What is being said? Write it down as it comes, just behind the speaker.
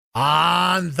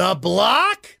On the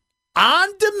block, on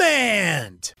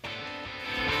demand.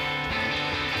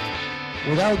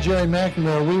 Without Jerry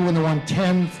McNamara, we would have won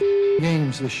 10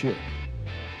 games this year.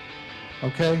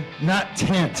 Okay? Not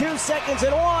 10. 2 seconds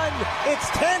and one. It's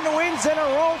 10 wins in a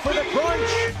row for the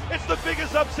Crunch. It's the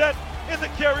biggest upset in the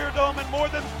Carrier Dome in more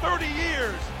than 30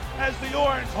 years as the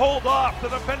Orange hold off the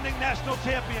defending national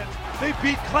champions. They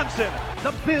beat Clemson.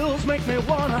 The Bills make me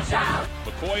wanna shout.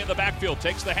 McCoy in the backfield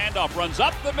takes the handoff, runs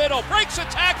up the middle, breaks a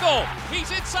tackle. He's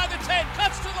inside the 10,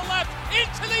 cuts to the left,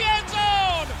 into the end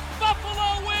zone.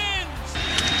 Buffalo wins.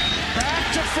 Back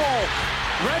to Folk.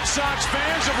 Red Sox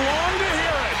fans have longed to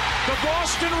hear it. The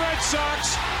Boston Red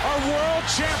Sox are world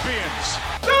champions.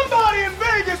 Somebody in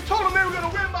Vegas told them they were going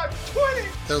to win by 20.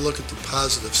 Gotta look at the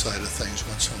positive side of things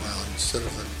once in a while instead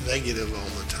of the negative all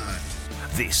the time.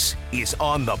 This is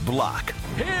On the Block.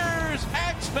 Here's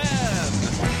X-Men.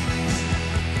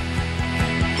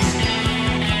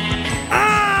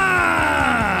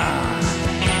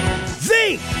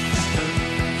 The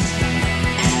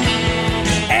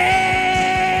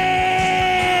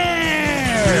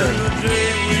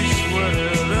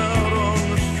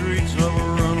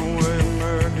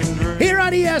here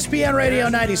on ESPN Radio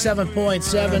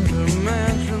 97.7,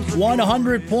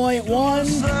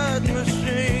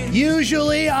 100.1,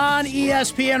 usually on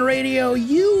ESPN Radio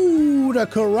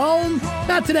Utica, Rome.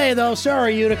 Not today, though.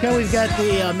 Sorry, Utica. We've got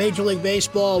the Major League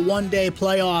Baseball one-day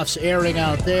playoffs airing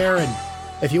out there, and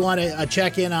if you want to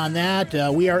check in on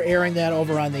that, we are airing that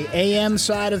over on the AM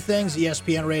side of things,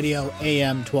 ESPN Radio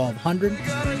AM 1200.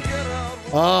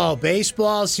 Oh,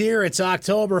 baseball's here. It's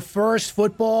October 1st.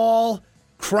 Football,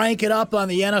 crank it up on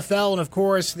the NFL and, of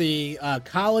course, the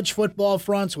college football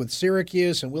fronts with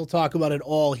Syracuse, and we'll talk about it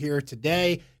all here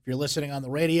today. If you're listening on the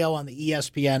radio, on the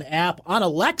ESPN app, on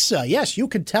Alexa, yes, you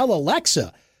can tell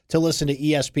Alexa to listen to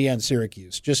ESPN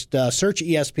Syracuse. Just search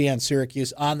ESPN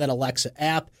Syracuse on that Alexa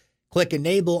app. Click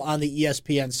Enable on the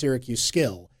ESPN Syracuse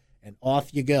skill, and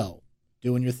off you go.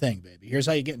 Doing your thing, baby. Here's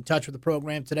how you get in touch with the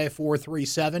program today,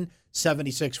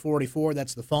 437-7644.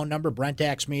 That's the phone number. Brent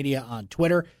Axe Media on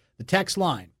Twitter. The text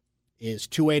line is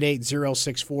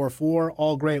 288-0644.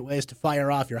 All great ways to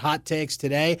fire off your hot takes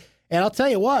today. And I'll tell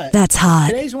you what. That's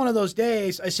hot. Today's one of those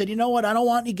days. I said, you know what? I don't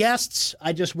want any guests.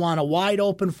 I just want a wide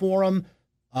open forum.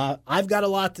 I've got a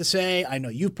lot to say. I know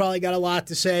you've probably got a lot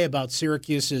to say about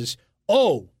Syracuse's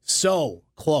so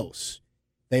close.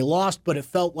 They lost, but it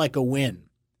felt like a win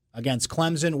against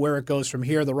Clemson. Where it goes from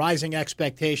here, the rising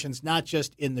expectations, not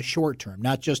just in the short term,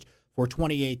 not just for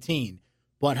 2018,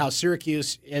 but how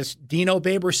Syracuse, as Dino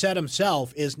Babers said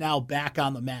himself, is now back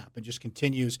on the map and just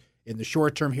continues in the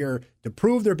short term here to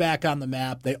prove they're back on the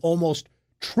map. They almost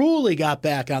truly got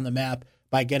back on the map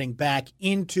by getting back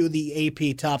into the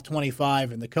AP Top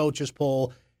 25 in the coaches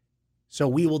poll. So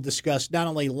we will discuss not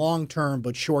only long-term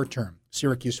but short-term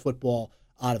Syracuse football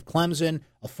out of Clemson.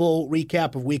 A full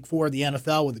recap of Week 4 of the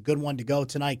NFL with a good one to go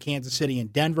tonight, Kansas City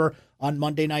and Denver on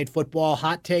Monday Night Football.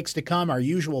 Hot takes to come, our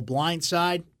usual blind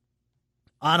side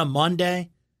on a Monday.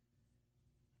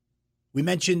 We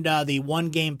mentioned the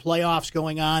one-game playoffs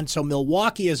going on. So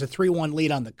Milwaukee has a 3-1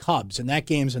 lead on the Cubs, and that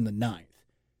game's in the 9th.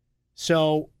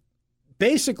 So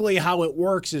basically how it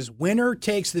works is winner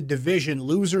takes the division,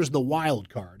 losers the wild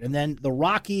card. And then the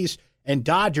Rockies and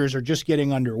Dodgers are just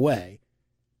getting underway.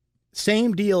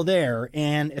 Same deal there.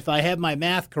 And if I have my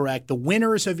math correct, the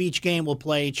winners of each game will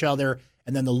play each other,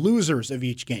 and then the losers of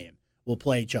each game will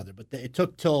play each other. But it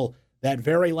took till that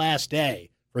very last day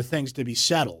for things to be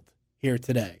settled here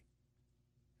today.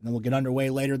 And then we'll get underway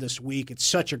later this week. It's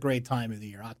such a great time of the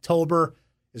year. October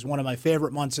is one of my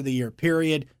favorite months of the year,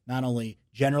 period. Not only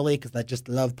generally, because I just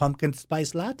love pumpkin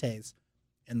spice lattes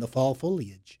and the fall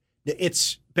foliage.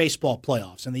 It's baseball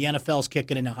playoffs, and the NFL's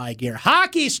kicking into high gear.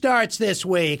 Hockey starts this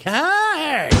week.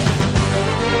 Hi!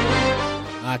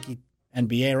 Hockey,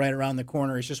 NBA right around the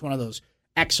corner. It's just one of those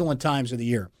excellent times of the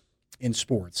year in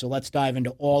sports. So let's dive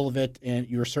into all of it, and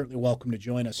you're certainly welcome to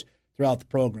join us throughout the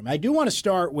program. I do want to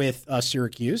start with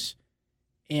Syracuse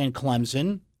and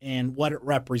Clemson and what it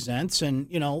represents and,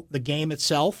 you know, the game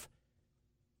itself.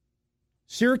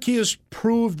 Syracuse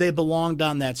proved they belonged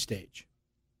on that stage.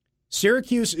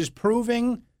 Syracuse is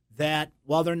proving that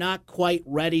while they're not quite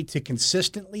ready to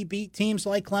consistently beat teams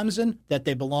like Clemson, that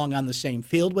they belong on the same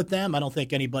field with them. I don't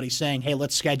think anybody's saying, hey,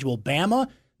 let's schedule Bama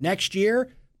next year.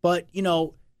 But, you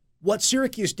know, what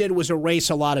Syracuse did was erase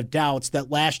a lot of doubts that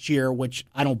last year, which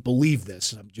I don't believe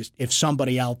this. I'm just, if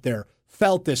somebody out there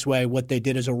felt this way, what they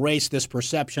did is erase this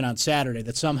perception on Saturday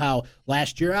that somehow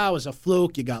last year, it was a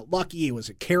fluke, you got lucky, it was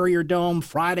a Carrier Dome,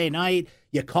 Friday night,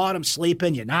 you caught him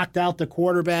sleeping, you knocked out the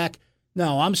quarterback.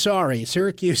 No, I'm sorry.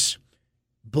 Syracuse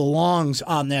belongs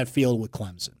on that field with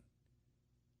Clemson.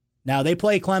 Now, they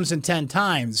play Clemson 10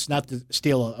 times, not to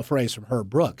steal a phrase from Herb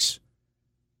Brooks.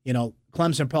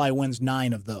 Clemson probably wins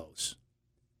 9 of those.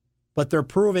 But they're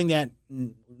proving that,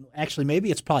 actually, maybe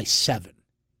it's probably 7,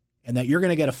 and that you're going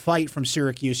to get a fight from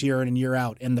Syracuse year in and year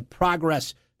out, and the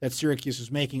progress that Syracuse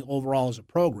is making overall as a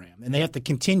program. And they have to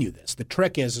continue this. The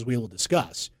trick is, as we will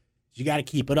discuss, you got to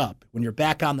keep it up. When you're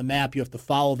back on the map, you have to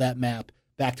follow that map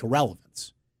back to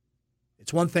relevance.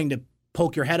 It's one thing to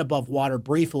poke your head above water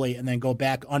briefly and then go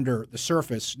back under the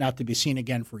surface, not to be seen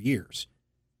again for years.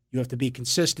 You have to be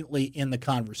consistently in the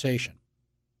conversation.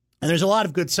 And there's a lot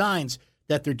of good signs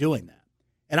that they're doing that.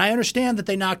 And I understand that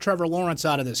they knocked Trevor Lawrence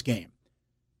out of this game.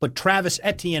 But Travis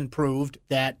Etienne proved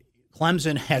that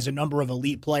Clemson has a number of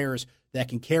elite players that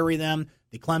can carry them.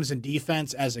 The Clemson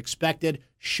defense, as expected,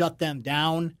 shut them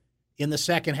down in the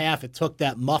second half. It took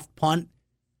that muffed punt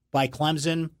by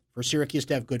Clemson for Syracuse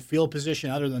to have good field position.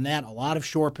 Other than that, a lot of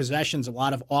short possessions, a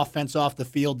lot of offense off the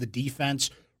field, the defense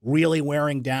really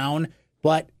wearing down.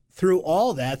 But through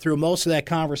all that, through most of that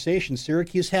conversation,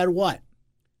 Syracuse had what?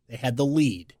 They had the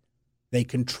lead. They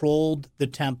controlled the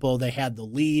tempo. They had the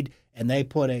lead, and they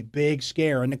put a big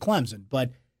scare into Clemson.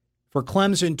 But for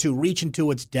Clemson to reach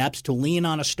into its depths, to lean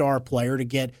on a star player, to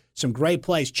get some great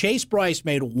plays, Chase Bryce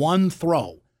made one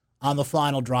throw on the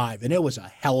final drive, and it was a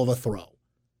hell of a throw.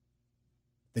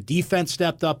 The defense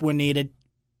stepped up when needed.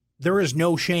 There is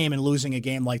no shame in losing a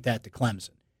game like that to Clemson.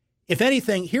 If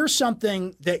anything, here's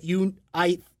something that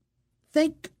I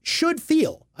think should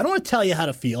feel. I don't want to tell you how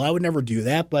to feel. I would never do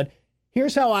that, but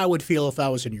here's how I would feel if I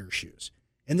was in your shoes.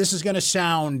 And this is going to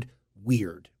sound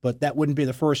weird, but that wouldn't be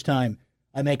the first time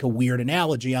I make a weird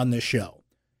analogy on this show.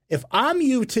 If I'm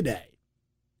you today,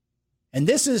 and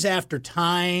this is after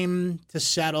time to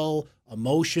settle,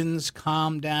 emotions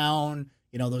calm down,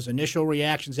 those initial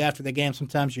reactions after the game,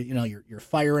 sometimes you're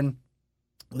firing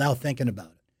without thinking about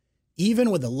it,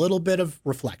 even with a little bit of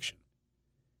reflection.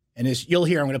 And as you'll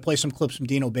hear, I'm going to play some clips from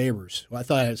Dino Babers, who I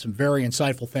thought had some very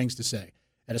insightful things to say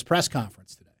at his press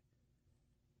conference today.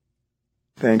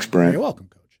 Thanks, Brent. You're welcome,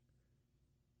 Coach.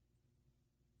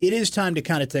 It is time to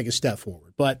kind of take a step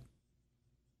forward, but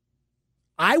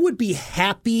I would be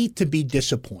happy to be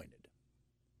disappointed.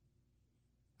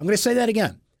 I'm going to say that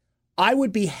again. I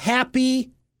would be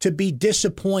happy to be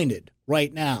disappointed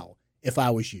right now if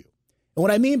I was you. And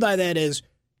what I mean by that is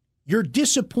you're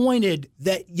disappointed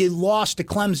that you lost to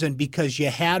Clemson because you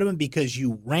had them, because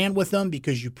you ran with them,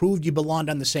 because you proved you belonged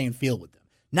on the same field with them.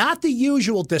 Not the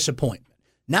usual disappointment.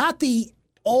 Not the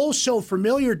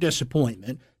oh-so-familiar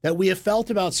disappointment that we have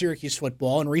felt about Syracuse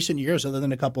football in recent years, other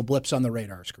than a couple blips on the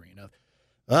radar screen of,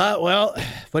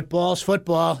 football's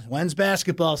football. When's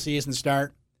basketball season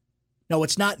start? No,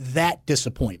 it's not that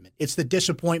disappointment. It's the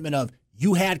disappointment of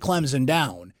you had Clemson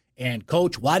down, and,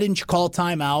 Coach, why didn't you call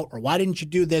timeout, or why didn't you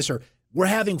do this, or we're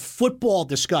having football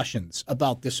discussions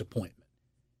about disappointment.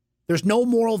 There's no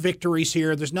moral victories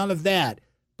here. There's none of that.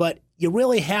 But you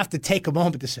really have to take a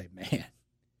moment to say, man,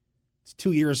 it's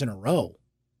 2 years in a row.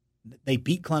 They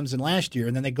beat Clemson last year,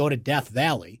 and then they go to Death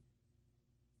Valley,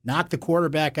 knock the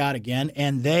quarterback out again,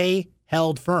 and they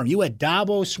held firm. You had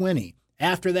Dabo Swinney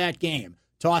after that game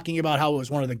talking about how it was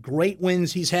one of the great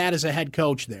wins he's had as a head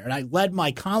coach there. And I led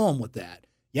my column with that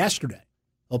yesterday.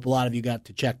 Hope a lot of you got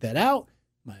to check that out.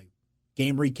 My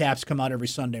game recaps come out every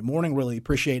Sunday morning. Really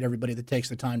appreciate everybody that takes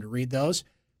the time to read those.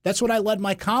 That's what I led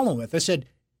my column with. I said,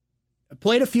 I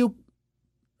played a few,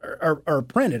 or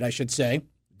printed, I should say,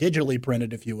 digitally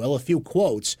printed, if you will, a few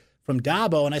quotes from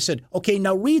Dabo, and I said, okay,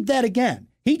 now read that again.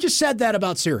 He just said that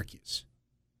about Syracuse.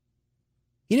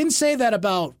 He didn't say that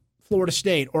about Florida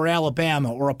State or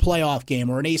Alabama or a playoff game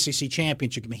or an ACC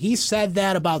championship game. He said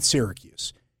that about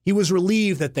Syracuse. He was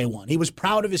relieved that they won. He was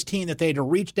proud of his team that they had to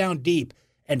reach down deep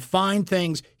and find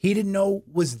things he didn't know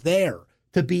was there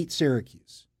to beat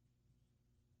Syracuse.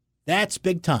 That's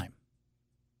big time.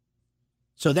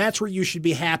 So that's where you should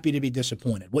be happy to be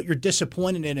disappointed. What you're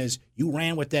disappointed in is you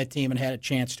ran with that team and had a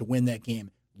chance to win that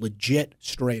game legit,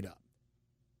 straight up.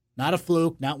 Not a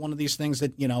fluke, not one of these things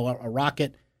that, a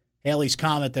rocket, Halley's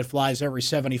Comet that flies every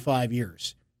 75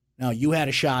 years. No, you had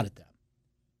a shot at them.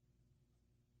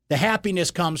 The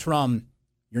happiness comes from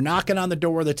you're knocking on the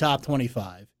door of the top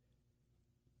 25.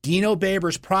 Dino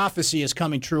Babers' prophecy is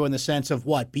coming true in the sense of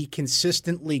what? Be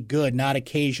consistently good, not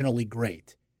occasionally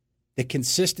great. The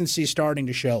consistency is starting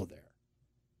to show there.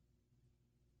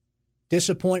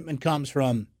 Disappointment comes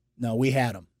from, no, we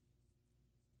had them.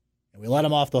 And we let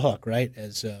them off the hook, right?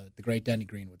 As the great Denny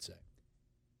Green would say.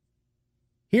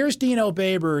 Here's Dino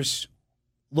Babers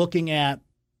looking at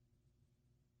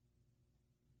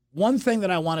one thing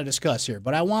that I want to discuss here,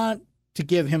 but I want to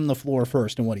give him the floor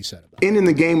first and what he said about it. Ending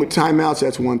the game with timeouts,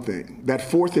 that's one thing. That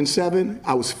 4th and 7,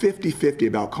 I was 50-50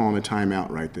 about calling a timeout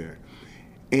right there.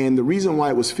 And the reason why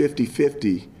it was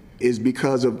 50-50 is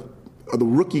because of the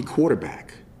rookie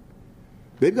quarterback.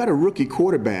 They've got a rookie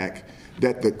quarterback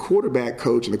that the quarterback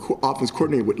coach and the offense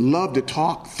coordinator would love to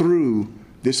talk through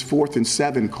this 4th and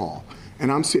 7 call.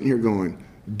 And I'm sitting here going,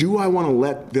 do I want to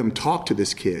let them talk to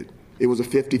this kid? It was a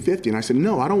 50-50. And I said,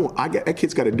 no, I don't. That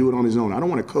kid's got to do it on his own. I don't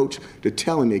want a coach to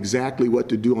tell him exactly what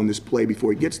to do on this play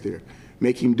before he gets there.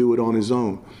 Make him do it on his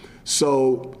own.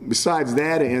 So besides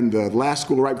that and the last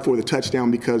score right before the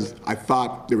touchdown, because I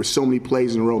thought there were so many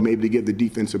plays in a row, maybe to give the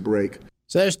defense a break.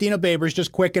 So there's Dino Babers.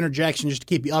 Just quick interjection just to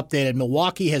keep you updated.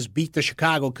 Milwaukee has beat the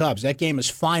Chicago Cubs. That game is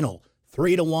final,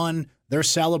 3-1. They're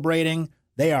celebrating.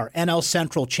 They are NL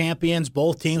Central champions.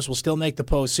 Both teams will still make the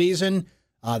postseason.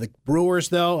 The Brewers,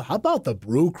 though, how about the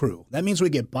Brew Crew? That means we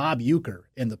get Bob Uecker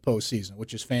in the postseason,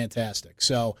 which is fantastic.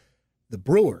 So the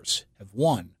Brewers have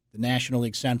won the National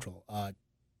League Central.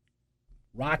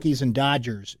 Rockies and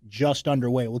Dodgers just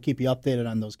underway. We'll keep you updated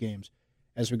on those games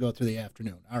as we go through the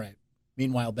afternoon. All right.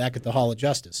 Meanwhile, back at the Hall of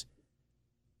Justice.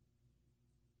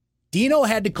 Dino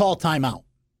had to call timeout.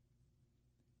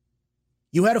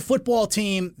 You had a football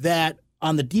team that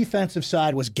on the defensive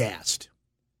side was gassed.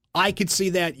 I could see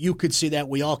that. You could see that.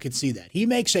 We all could see that. He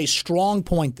makes a strong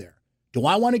point there. Do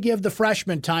I want to give the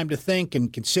freshmen time to think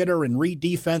and consider and read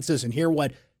defenses and hear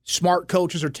what smart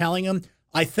coaches are telling them?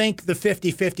 I think the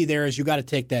 50-50 there is you got to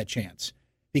take that chance.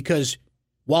 Because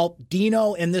while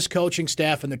Dino and this coaching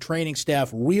staff and the training staff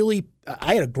really,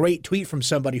 I had a great tweet from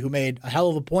somebody who made a hell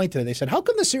of a point today. They said, how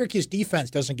come the Syracuse defense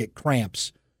doesn't get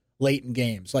cramps late in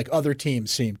games like other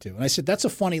teams seem to? And I said, that's a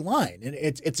funny line. And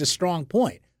it's a strong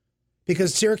point.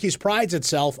 Because Syracuse prides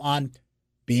itself on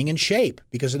being in shape.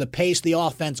 Because of the pace the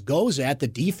offense goes at, the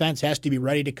defense has to be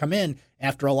ready to come in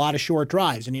after a lot of short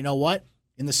drives. And you know what?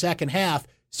 In the second half,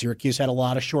 Syracuse had a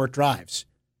lot of short drives.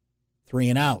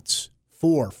 3-and-outs,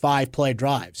 4, 5-play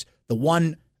drives. The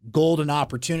one golden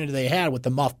opportunity they had with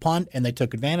the muff punt, and they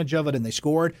took advantage of it and they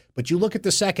scored. But you look at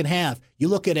the second half, you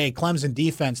look at a Clemson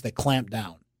defense that clamped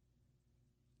down.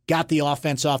 Got the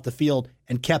offense off the field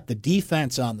and kept the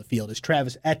defense on the field as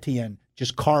Travis Etienne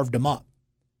just carved them up.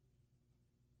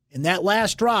 In that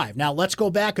last drive, now let's go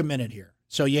back a minute here.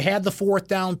 So you had the 4th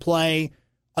down play,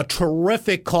 a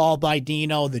terrific call by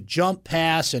Dino, the jump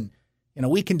pass, and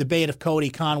we can debate if Cody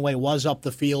Conway was up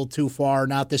the field too far or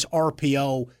not. This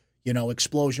RPO,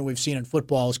 explosion we've seen in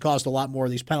football has caused a lot more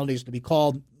of these penalties to be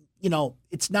called.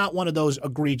 It's not one of those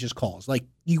egregious calls. Like,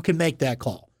 you can make that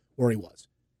call where he was.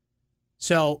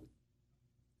 So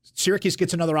Syracuse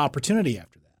gets another opportunity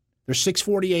after that. There's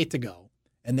 6:48 to go,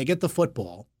 and they get the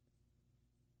football,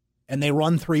 and they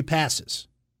run 3 passes.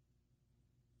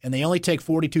 And they only take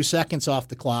 42 seconds off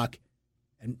the clock,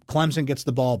 and Clemson gets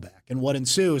the ball back. And what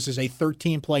ensues is a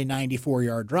 13-play,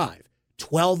 94-yard drive.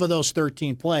 12 of those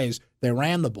 13 plays, they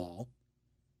ran the ball.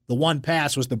 The one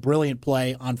pass was the brilliant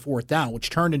play on 4th down, which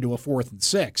turned into a 4th and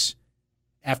 6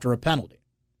 after a penalty.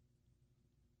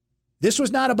 This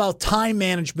was not about time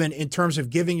management in terms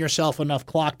of giving yourself enough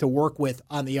clock to work with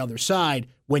on the other side.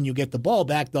 When you get the ball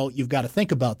back, though, you've got to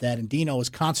think about that, and Dino is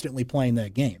constantly playing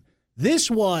that game.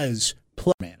 This was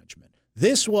play management.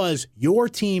 This was your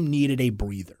team needed a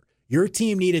breather. Your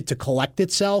team needed to collect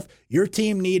itself. Your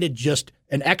team needed just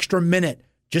an extra minute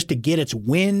just to get its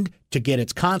wind, to get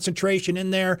its concentration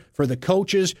in there, for the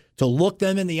coaches to look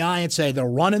them in the eye and say, they're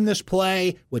running this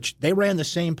play, which they ran the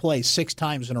same play 6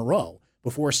 times in a row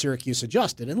before Syracuse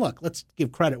adjusted. And look, let's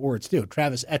give credit where it's due.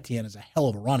 Travis Etienne is a hell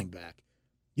of a running back.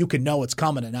 You can know it's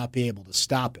coming and not be able to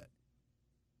stop it.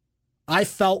 I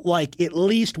felt like at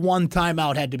least one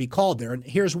timeout had to be called there, and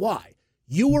here's why.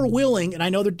 You were willing, and I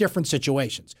know they're different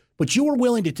situations, but you were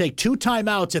willing to take 2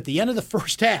 timeouts at the end of the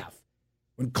first half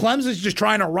when Clemson's just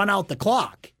trying to run out the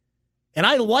clock. And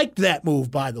I liked that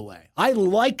move, by the way.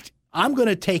 I'm going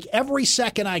to take every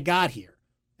second I got here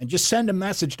and just send a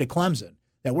message to Clemson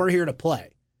that we're here to play.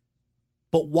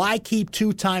 But why keep 2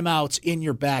 timeouts in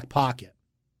your back pocket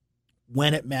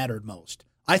when it mattered most?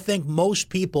 I think most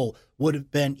people would have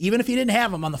been, even if you didn't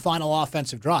have them on the final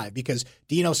offensive drive, because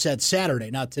Dino said Saturday,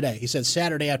 not today. He said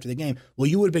Saturday after the game, well,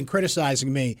 you would have been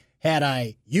criticizing me had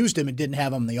I used him and didn't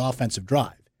have him on the offensive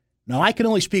drive. Now, I can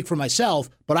only speak for myself,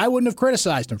 but I wouldn't have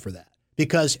criticized him for that.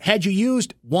 Because had you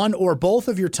used one or both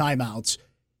of your timeouts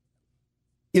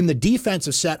in the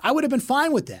defensive set, I would have been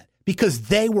fine with that. Because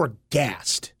they were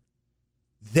gassed.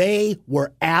 They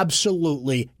were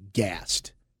absolutely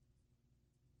gassed.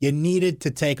 You needed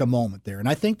to take a moment there. And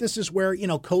I think this is where,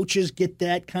 coaches get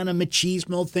that kind of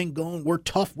machismo thing going. We're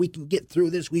tough. We can get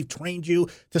through this. We've trained you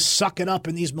to suck it up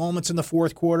in these moments in the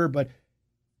fourth quarter. But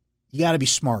you got to be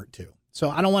smart, too. So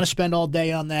I don't want to spend all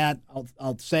day on that.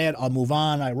 I'll say it. I'll move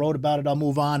on. I wrote about it. I'll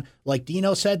move on. Like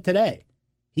Dino said today,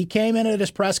 he came in at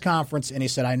his press conference and he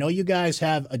said, I know you guys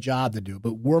have a job to do,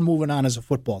 but we're moving on as a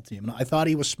football team. And I thought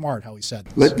he was smart how he said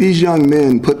this. Let these young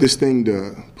men put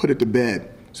it to bed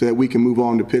so that we can move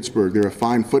on to Pittsburgh. They're a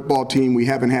fine football team. We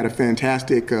haven't had a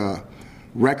fantastic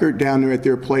record down there at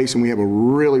their place, and we have a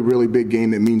really, really big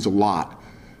game that means a lot.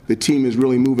 The team is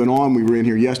really moving on. We were in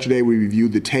here yesterday. We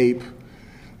reviewed the tape.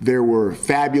 There were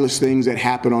fabulous things that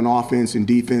happened on offense and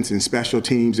defense and special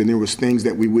teams, and there was things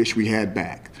that we wish we had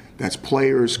back. That's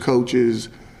players, coaches,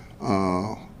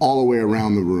 all the way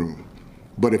around the room.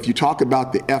 But if you talk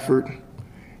about the effort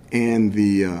and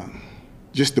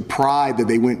just the pride that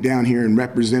they went down here and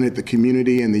represented the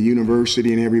community and the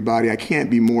university and everybody, I can't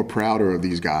be more prouder of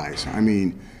these guys. I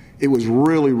mean, it was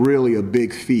really, really a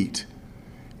big feat.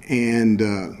 And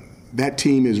that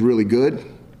team is really good,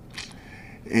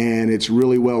 and it's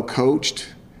really well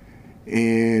coached.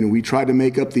 And we tried to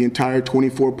make up the entire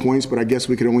 24 points, but I guess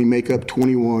we could only make up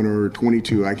 21 or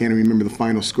 22. I can't remember the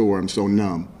final score. I'm so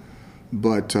numb.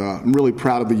 But I'm really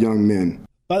proud of the young men.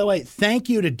 By the way, thank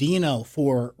you to Dino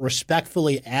for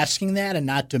respectfully asking that and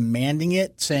not demanding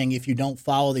it, saying if you don't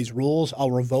follow these rules,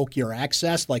 I'll revoke your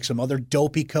access like some other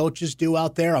dopey coaches do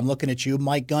out there. I'm looking at you,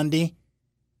 Mike Gundy.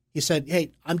 He said,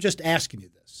 hey, I'm just asking you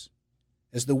this.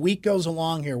 As the week goes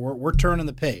along here, we're turning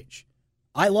the page.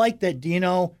 I like that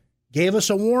Dino gave us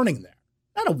a warning there.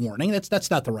 Not a warning.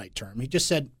 That's not the right term. He just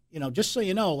said, just so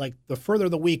you know, like the further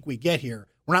the week we get here,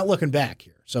 we're not looking back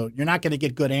here. So you're not going to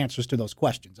get good answers to those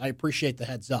questions. I appreciate the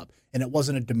heads up, and it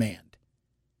wasn't a demand.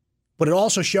 But it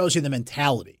also shows you the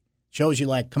mentality. It shows you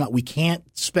like, come on, we can't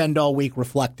spend all week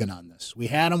reflecting on this. We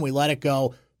had them, we let it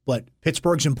go, but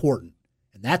Pittsburgh's important.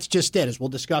 And that's just it, as we'll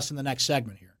discuss in the next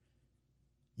segment here.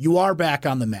 You are back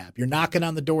on the map. You're knocking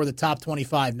on the door of the top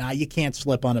 25. Now you can't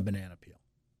slip on a banana peel.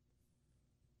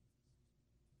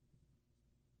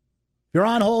 If you're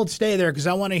on hold, stay there because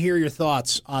I want to hear your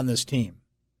thoughts on this team.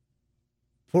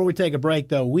 Before we take a break,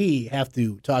 though, we have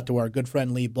to talk to our good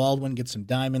friend Lee Baldwin, get some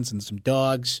diamonds and some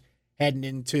dogs heading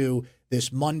into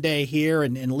this Monday here.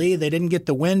 And Lee, they didn't get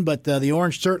the win, but the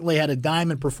Orange certainly had a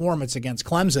diamond performance against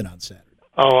Clemson on Saturday.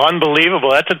 Oh,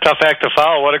 unbelievable. That's a tough act to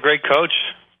follow. What a great coach.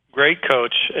 Great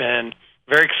coach and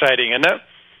very exciting, isn't it?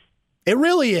 It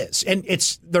really is. And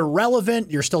they're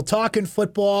relevant. You're still talking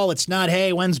football. It's not,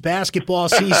 hey, when's basketball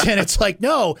season? It's like,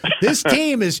 no, this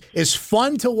team is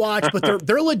fun to watch, but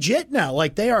they're legit now.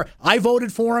 Like they are. I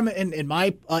voted for them in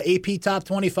my AP top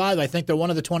 25. I think they're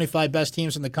one of the 25 best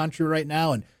teams in the country right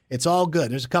now, and it's all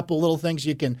good. There's a couple little things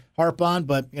you can harp on,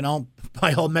 but,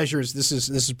 by all measures, this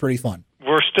is pretty fun.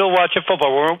 We're still watching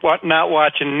football. We're not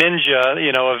watching Ninja,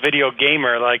 a video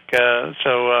gamer like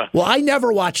so. Well, I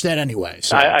never watch that anyway.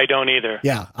 So. I don't either.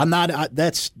 Yeah, I'm not.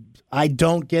 I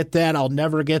don't get that. I'll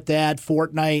never get that.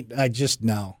 Fortnite.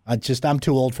 I'm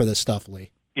too old for this stuff,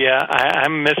 Lee. Yeah,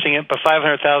 I'm missing it, but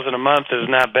 $500,000 a month is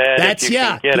not bad. That's if you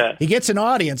can get it. He gets an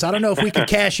audience. I don't know if we can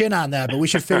cash in on that, but we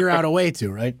should figure out a way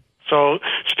to, right? So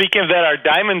speaking of that, our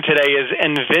diamond today is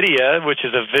NVIDIA, which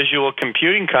is a visual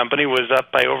computing company, was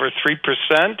up by over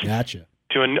 3%. Gotcha.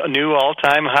 To a new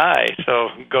all-time high. So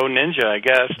go Ninja, I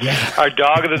guess. Yeah. Our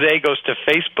dog of the day goes to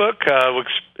Facebook. We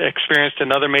experienced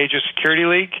another major security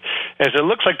leak, as it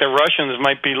looks like the Russians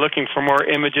might be looking for more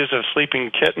images of sleeping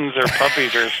kittens or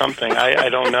puppies or something. I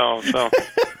don't know. So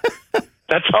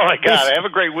that's all I got. Have a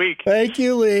great week. Thank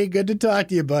you, Lee. Good to talk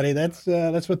to you, buddy. That's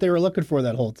what they were looking for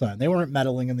that whole time. They weren't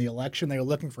meddling in the election. They were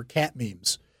looking for cat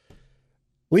memes.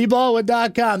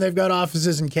 LeeBaldwin.com. They've got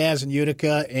offices in Kaz and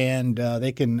Utica, and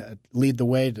they can lead the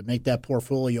way to make that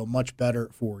portfolio much better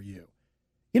for you.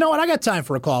 You know what? I got time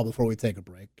for a call before we take a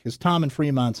break because Tom in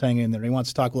Fremont's hanging in there. He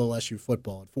wants to talk a little SU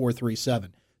football at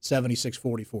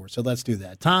 437-7644. So let's do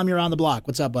that. Tom, you're on the block.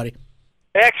 What's up, buddy?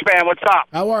 X-Man, what's up?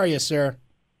 How are you, sir?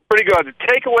 Pretty good. The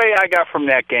takeaway I got from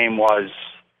that game was,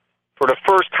 for the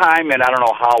first time in I don't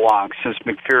know how long, since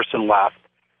McPherson left,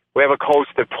 we have a coach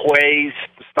that plays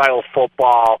the style of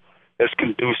football that's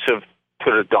conducive to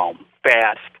the Dome,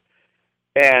 fast.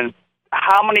 And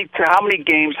how many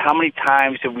games, how many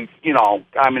times have we,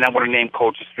 I'm going to name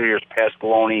coaches 3 years past,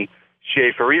 Maloney,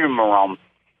 Schaefer, even Marone.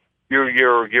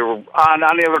 You're on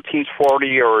the other team's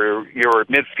 40, or you're at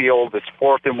midfield, it's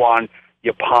 4th and 1,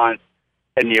 you punt,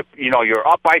 and you're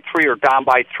up by 3 or down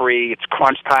by 3. It's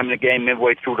crunch time in the game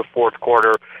midway through the fourth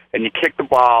quarter, and you kick the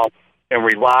ball and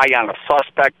rely on a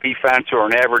suspect defense or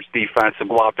an average defense and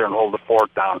go out there and hold the fort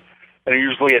down. and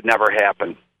usually it never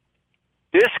happened.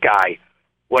 This guy,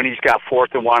 when he's got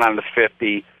 4th and 1 on the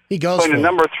 50, he goes playing for the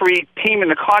number 3 team in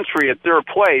the country at 3rd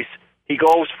place, he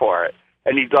goes for it.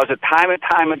 And he does it time and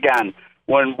time again.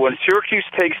 When Syracuse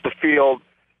takes the field,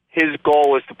 his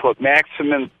goal is to put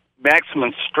maximum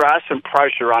stress and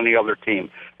pressure on the other team.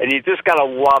 And you just got to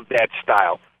love that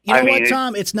style. You know what,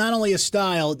 Tom? It's not only a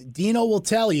style. Dino will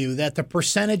tell you that the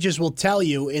percentages will tell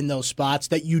you in those spots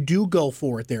that you do go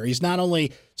for it there. He's not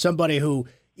only somebody who,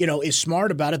 is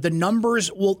smart about it. The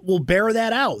numbers will bear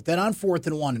that out, that on 4th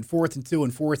and 1 and 4th and 2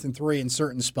 and 4th and 3 in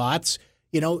certain spots,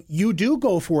 you do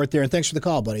go for it there. And thanks for the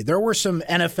call, buddy. There were some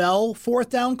NFL 4th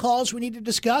down calls we need to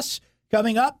discuss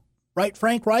coming up, right,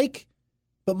 Frank Reich?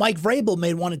 But Mike Vrabel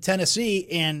made one in Tennessee,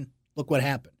 and look what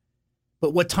happened.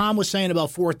 But what Tom was saying about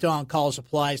 4th down calls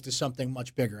applies to something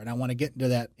much bigger, and I want to get into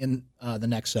that in the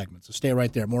next segment. So stay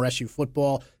right there. More SU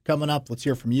football coming up. Let's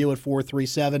hear from you at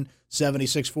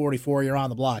 437-7644. You're on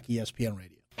the block, ESPN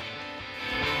Radio.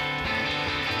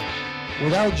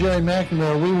 Without Jerry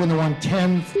McNamara, we wouldn't have won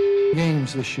 10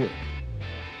 games this year.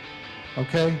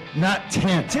 Okay? Not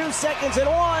 10. 2 seconds and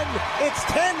 1. It's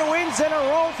 10 wins in a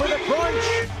row for the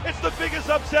Crunch. It's the biggest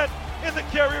upset in the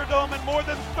Carrier Dome in more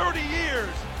than 30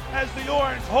 years as the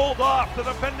Orange hold off the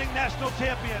defending national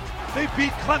champions. They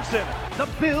beat Clemson. The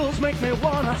Bills make me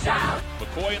wanna shout.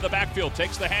 McCoy in the backfield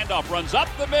takes the handoff, runs up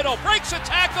the middle, breaks a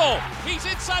tackle. He's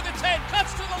inside the 10,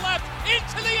 cuts to the left,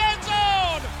 into the end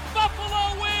zone.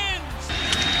 Buffalo wins.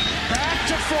 Back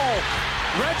to Folk.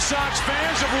 Red Sox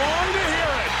fans have longed to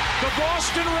hear it. The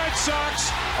Boston Red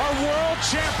Sox are world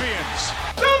champions.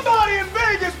 Somebody in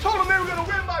Vegas told them they were going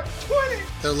to win by 20.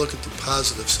 Gotta look at the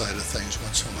positive side of things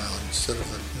once in a while instead of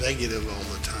the negative all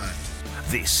the time.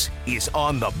 This is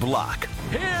On the Block.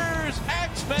 Here's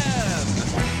X-Men.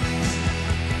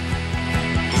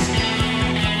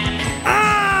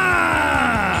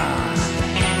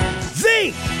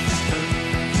 The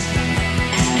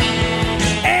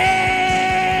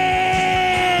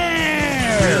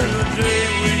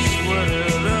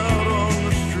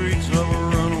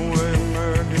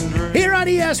here on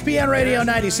ESPN Radio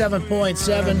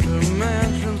 97.7,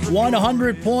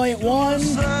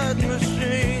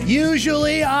 100.1.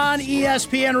 Usually on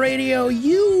ESPN Radio,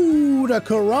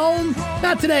 Utica Rome.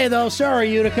 Not today, though.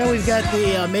 Sorry, Utica. We've got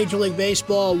the Major League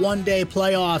Baseball one-day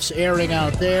playoffs airing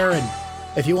out there. And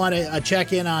if you want to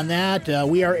check in on that,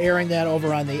 we are airing that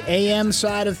over on the AM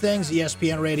side of things,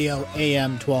 ESPN Radio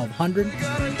AM 1200.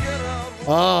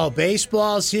 Oh,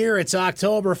 baseball's here. It's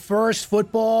October 1st.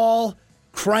 Football.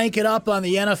 Crank it up on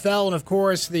the NFL and, of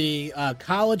course, the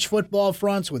college football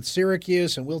fronts with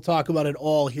Syracuse, and we'll talk about it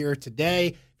all here today.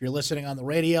 If you're listening on the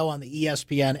radio, on the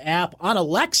ESPN app, on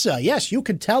Alexa, yes, you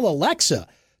can tell Alexa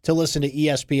to listen to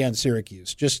ESPN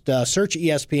Syracuse. Just search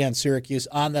ESPN Syracuse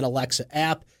on that Alexa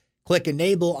app, click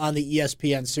Enable on the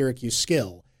ESPN Syracuse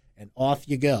skill, and off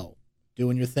you go.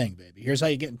 Doing your thing, baby. Here's how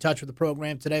you get in touch with the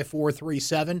program today,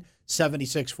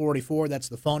 437-7644. That's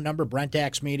the phone number, Brent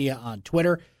Axe Media on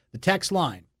Twitter. The text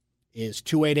line is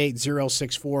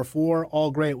 288-0644.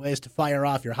 All great ways to fire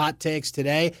off your hot takes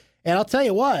today. And I'll tell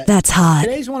you what. That's hot.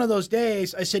 Today's one of those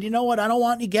days. I said, you know what? I don't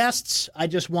want any guests. I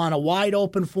just want a wide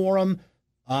open forum.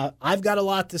 I've got a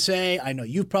lot to say. I know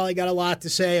you've probably got a lot to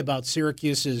say about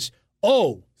Syracuse's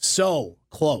so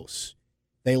close.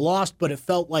 They lost, but it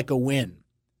felt like a win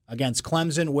against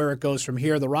Clemson. Where it goes from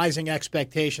here, the rising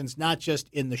expectations, not just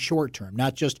in the short term,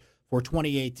 not just for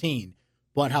 2018,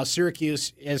 but how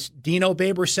Syracuse, as Dino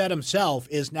Babers said himself,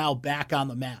 is now back on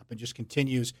the map and just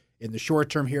continues in the short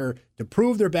term here to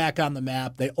prove they're back on the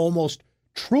map. They almost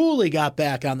truly got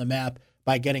back on the map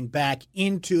by getting back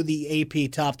into the AP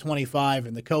Top 25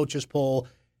 in the coaches poll.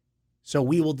 So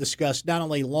we will discuss not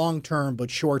only long-term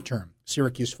but short-term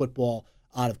Syracuse football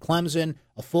out of Clemson.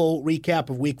 A full recap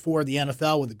of Week 4 of the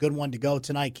NFL with a good one to go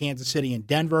tonight, Kansas City and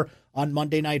Denver on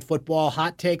Monday Night Football.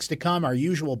 Hot takes to come, our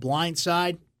usual blind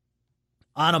side.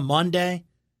 On a Monday,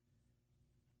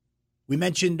 we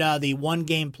mentioned the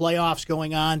one-game playoffs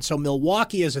going on. So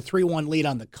Milwaukee has a 3-1 lead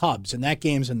on the Cubs, and that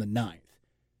game's in the 9th.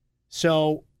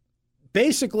 So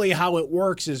basically how it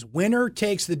works is winner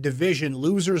takes the division,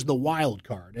 losers the wild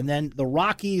card. And then the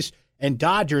Rockies and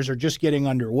Dodgers are just getting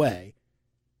underway.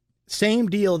 Same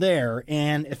deal there.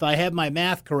 And if I have my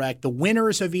math correct, the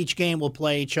winners of each game will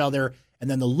play each other, and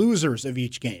then the losers of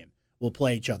each game will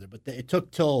play each other. But it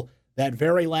took till that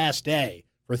very last day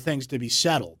for things to be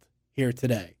settled here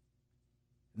today.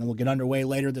 And then we'll get underway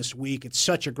later this week. It's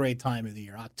such a great time of the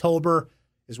year. October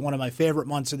is one of my favorite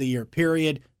months of the year,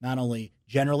 period. Not only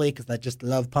generally, because I just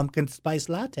love pumpkin spice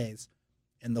lattes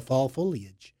and the fall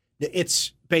foliage.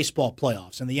 It's baseball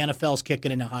playoffs, and the NFL's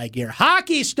kicking into high gear.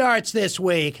 Hockey starts this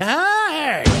week.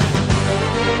 Hi!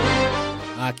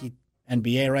 Hockey,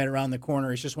 NBA right around the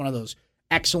corner. It's just one of those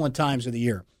excellent times of the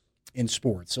year in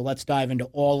sports. So let's dive into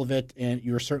all of it, and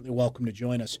you're certainly welcome to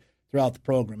join us throughout the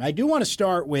program. I do want to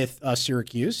start with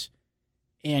Syracuse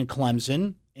and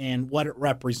Clemson and what it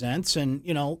represents and,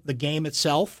 the game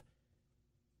itself.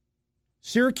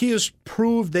 Syracuse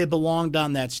proved they belonged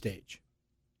on that stage.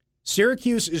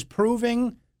 Syracuse is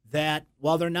proving that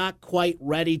while they're not quite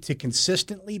ready to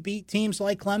consistently beat teams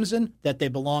like Clemson, that they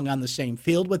belong on the same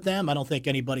field with them. I don't think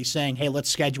anybody's saying, hey, let's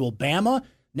schedule Bama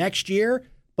next year.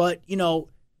 But,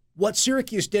 what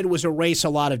Syracuse did was erase a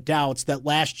lot of doubts that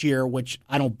last year, which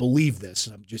I don't believe this.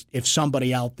 If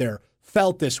somebody out there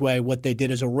felt this way, what they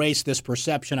did is erase this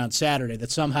perception on Saturday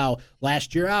that somehow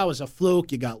last year, it was a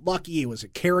fluke, you got lucky, it was a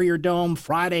Carrier Dome,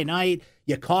 Friday night,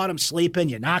 you caught him sleeping,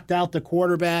 you knocked out the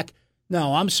quarterback.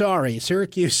 No, I'm sorry.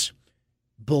 Syracuse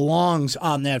belongs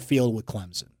on that field with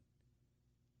Clemson.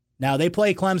 Now, they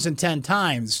play Clemson 10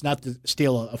 times, not to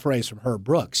steal a phrase from Herb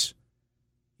Brooks.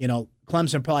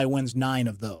 Clemson probably wins 9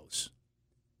 of those.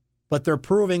 But they're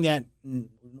proving that,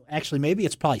 actually, maybe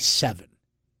it's probably 7,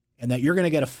 and that you're going to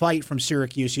get a fight from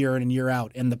Syracuse year in and year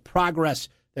out, and the progress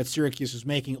that Syracuse is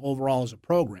making overall as a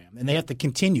program. And they have to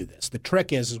continue this. The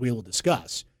trick is, as we will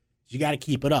discuss, you got to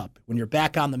keep it up. When you're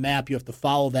back on the map, you have to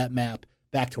follow that map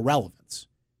back to relevance.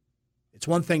 It's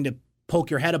one thing to poke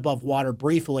your head above water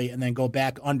briefly and then go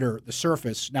back under the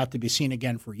surface, not to be seen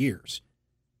again for years.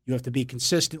 You have to be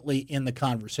consistently in the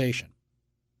conversation.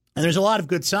 And there's a lot of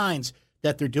good signs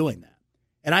that they're doing that.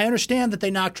 And I understand that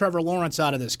they knocked Trevor Lawrence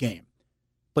out of this game.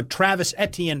 But Travis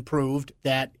Etienne proved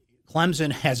that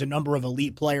Clemson has a number of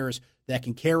elite players that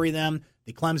can carry them.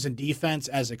 The Clemson defense,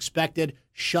 as expected,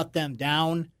 shut them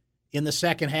down in the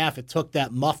second half. It took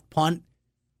that muffed punt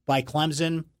by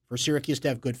Clemson for Syracuse to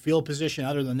have good field position.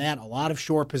 Other than that, a lot of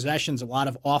short possessions, a lot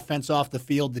of offense off the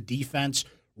field, the defense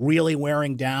really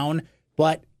wearing down.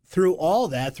 But through all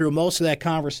that, through most of that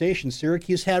conversation,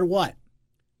 Syracuse had what?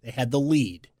 They had the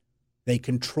lead. They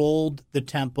controlled the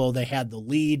tempo. They had the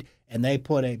lead, and they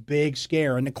put a big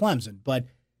scare into Clemson. But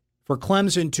for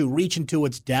Clemson to reach into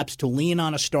its depths, to lean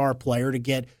on a star player, to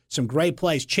get some great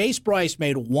plays, Chase Bryce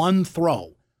made one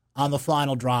throw on the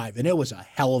final drive, and it was a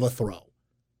hell of a throw.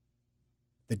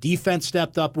 The defense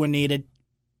stepped up when needed.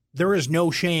 There is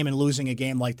no shame in losing a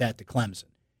game like that to Clemson.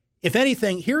 If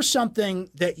anything, here's something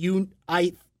that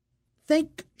I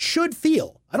think should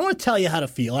feel. I don't want to tell you how to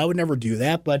feel. I would never do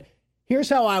that, but here's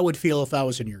how I would feel if I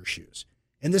was in your shoes.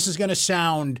 And this is going to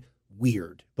sound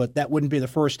weird, but that wouldn't be the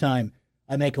first time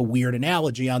I make a weird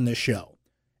analogy on this show.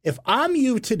 If I'm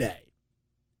you today,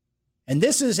 and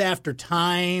this is after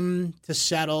time to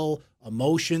settle,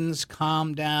 emotions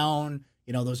calm down,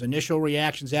 those initial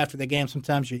reactions after the game,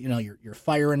 sometimes you're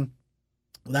firing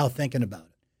without thinking about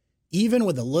it, even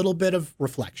with a little bit of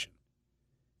reflection.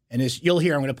 And as you'll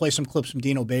hear, I'm going to play some clips from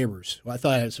Dino Babers, who I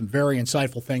thought had some very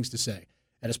insightful things to say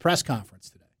at his press conference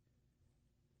today.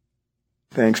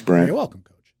 Thanks, Brent. You're welcome,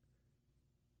 Coach.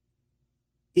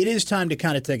 It is time to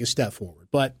kind of take a step forward,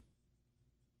 but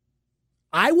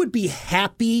I would be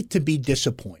happy to be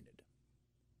disappointed.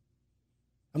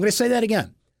 I'm going to say that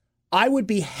again. I would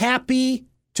be happy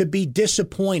to be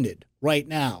disappointed right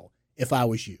now if I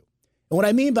was you. And what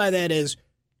I mean by that is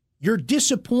you're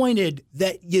disappointed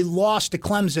that you lost to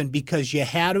Clemson because you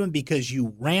had them, because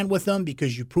you ran with them,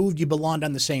 because you proved you belonged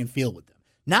on the same field with them.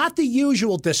 Not the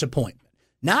usual disappointment.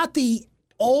 Not the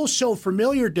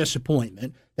oh-so-familiar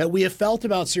disappointment that we have felt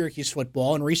about Syracuse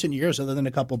football in recent years, other than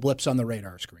a couple blips on the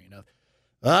radar screen of,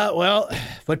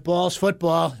 football's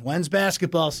football. When's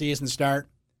basketball season start?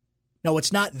 No,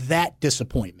 it's not that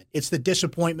disappointment. It's the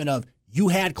disappointment of you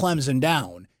had Clemson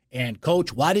down, and,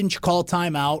 Coach, why didn't you call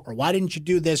timeout, or why didn't you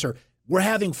do this, or we're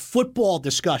having football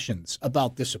discussions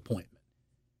about disappointment.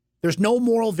 There's no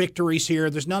moral victories here.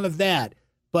 There's none of that.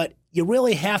 But you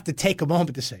really have to take a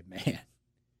moment to say, man,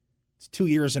 it's 2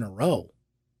 years in a row.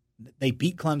 They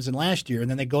beat Clemson last year, and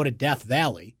then they go to Death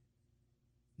Valley,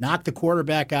 knock the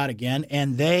quarterback out again,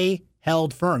 and they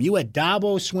held firm. You had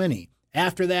Dabo Swinney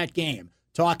after that game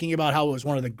talking about how it was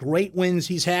one of the great wins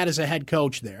he's had as a head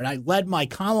coach there. And I led my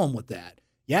column with that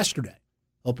yesterday.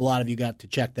 Hope a lot of you got to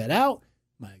check that out.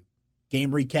 My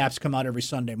game recaps come out every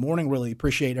Sunday morning. Really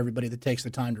appreciate everybody that takes the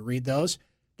time to read those.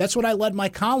 That's what I led my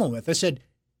column with. I said,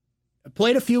 I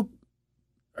played a few,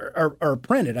 or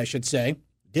printed, I should say,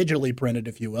 digitally printed,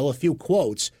 if you will, a few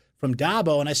quotes from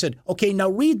Dabo, and I said, okay, now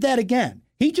read that again.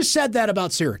 He just said that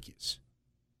about Syracuse.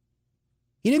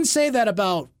 He didn't say that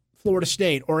about Florida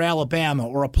State or Alabama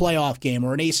or a playoff game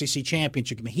or an ACC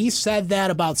championship game. He said that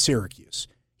about Syracuse.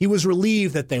 He was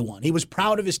relieved that they won. He was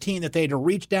proud of his team that they had to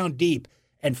reach down deep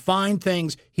and find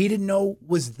things he didn't know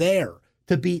was there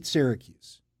to beat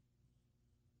Syracuse.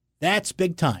 That's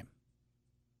big time.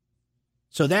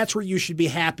 So that's where you should be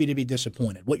happy to be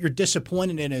disappointed. What you're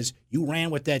disappointed in is you ran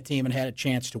with that team and had a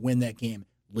chance to win that game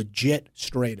legit,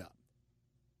 straight up.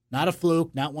 Not a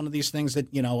fluke, not one of these things that,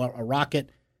 a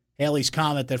rocket, Halley's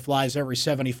Comet that flies every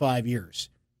 75 years.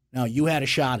 No, you had a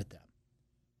shot at that.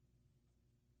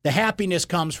 The happiness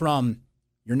comes from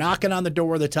you're knocking on the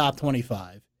door of the top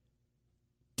 25.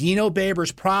 Dino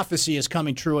Babers' prophecy is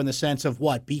coming true in the sense of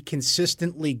what? Be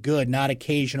consistently good, not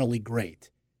occasionally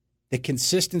great. The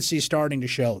consistency is starting to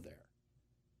show there.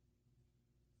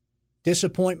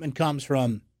 Disappointment comes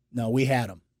from, no, we had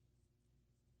him.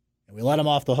 And we let him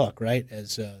off the hook, right?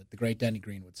 As the great Denny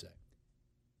Green would say.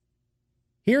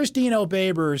 Here's Dino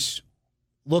Babers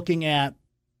looking at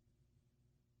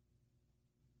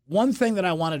one thing that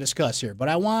I want to discuss here, but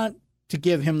I want to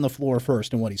give him the floor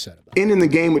first and what he said about it. Ending the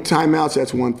game with timeouts,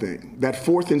 that's one thing. That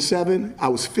 4th and 7, I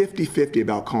was 50-50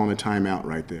 about calling a timeout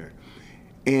right there.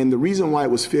 And the reason why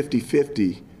it was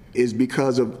 50-50 is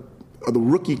because of the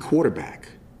rookie quarterback.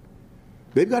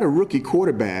 They've got a rookie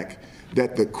quarterback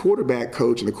that the quarterback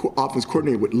coach and the offense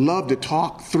coordinator would love to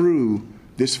talk through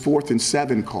this 4th and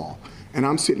 7 call. And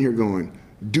I'm sitting here going,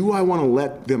 do I want to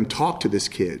let them talk to this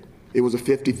kid? It was a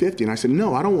 50-50. And I said,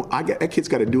 no, I don't. That kid's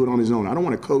got to do it on his own. I don't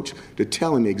want a coach to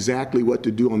tell him exactly what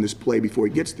to do on this play before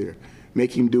he gets there.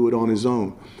 Make him do it on his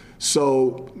own.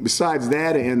 So besides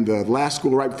that and the last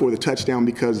score right before the touchdown,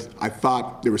 because I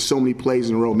thought there were so many plays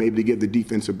in a row, maybe to give the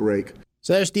defense a break.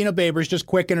 So there's Dino Babers. Just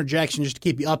quick interjection just to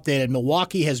keep you updated.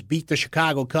 Milwaukee has beat the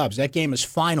Chicago Cubs. That game is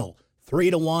final,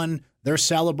 3-1. They're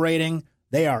celebrating.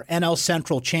 They are NL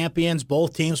Central champions.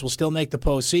 Both teams will still make the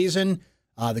postseason.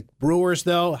 The Brewers,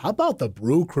 though, how about the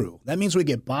Brew Crew? That means we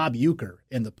get Bob Uecker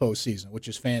in the postseason, which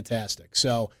is fantastic.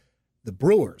 So the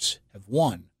Brewers have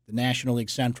won the National League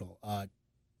Central.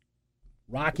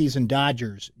 Rockies and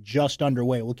Dodgers just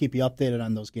underway. We'll keep you updated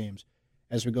on those games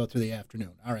as we go through the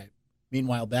afternoon. All right.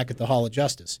 Meanwhile, back at the Hall of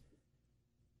Justice.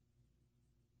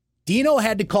 Dino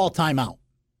had to call timeout.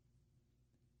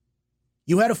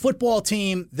 You had a football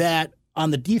team that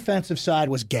on the defensive side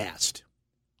was gassed.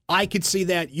 I could see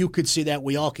that. You could see that.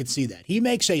 We all could see that. He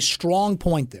makes a strong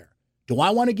point there. Do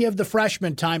I want to give the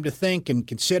freshmen time to think and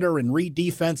consider and read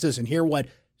defenses and hear what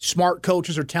smart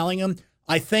coaches are telling them?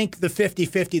 I think the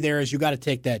 50-50 there is you got to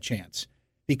take that chance.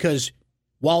 Because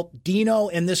while Dino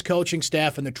and this coaching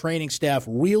staff and the training staff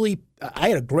really, I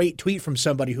had a great tweet from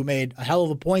somebody who made a hell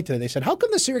of a point today. They said, how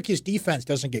come the Syracuse defense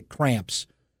doesn't get cramps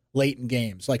late in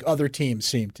games like other teams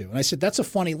seem to? And I said, that's a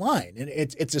funny line. And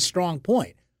it's a strong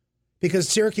point. Because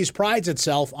Syracuse prides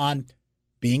itself on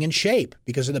being in shape.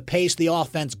 Because of the pace the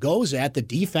offense goes at, the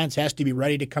defense has to be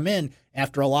ready to come in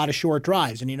after a lot of short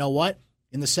drives. And you know what?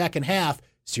 In the second half,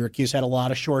 Syracuse had a lot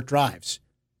of short drives.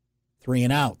 3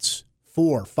 and outs,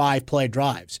 4, 5-play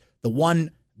drives. The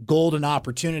one golden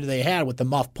opportunity they had with the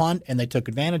muff punt, and they took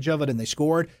advantage of it and they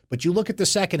scored. But you look at the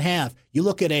second half, you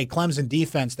look at a Clemson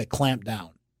defense that clamped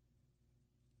down.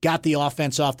 Got the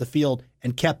offense off the field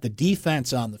and kept the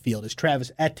defense on the field as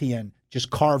Travis Etienne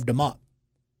just carved them up.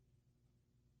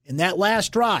 In that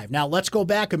last drive, now let's go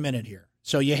back a minute here.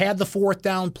 So you had the 4th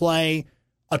down play,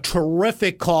 a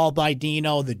terrific call by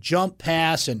Dino, the jump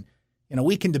pass, and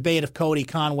we can debate if Cody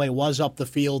Conway was up the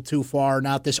field too far or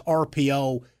not. This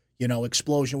RPO,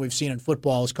 explosion we've seen in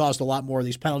football has caused a lot more of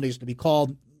these penalties to be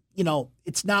called.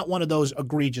 It's not one of those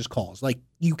egregious calls. Like,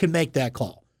 you can make that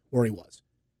call where he was.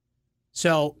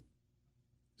 So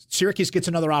Syracuse gets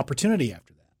another opportunity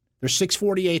after that. There's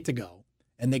 6:48 to go,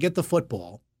 and they get the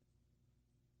football,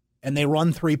 and they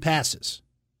run 3 passes.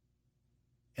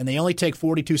 And they only take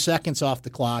 42 seconds off the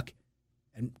clock,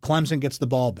 and Clemson gets the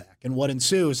ball back. And what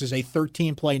ensues is a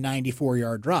 13-play,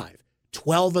 94-yard drive.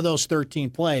 12 of those 13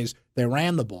 plays, they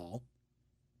ran the ball.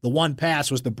 The one pass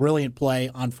was the brilliant play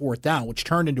on 4th down, which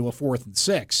turned into a 4th and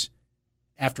 6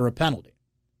 after a penalty.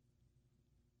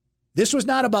 This was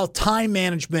not about time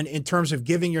management in terms of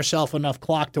giving yourself enough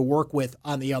clock to work with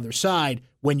on the other side.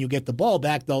 When you get the ball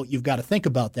back, though, you've got to think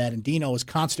about that, and Dino is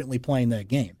constantly playing that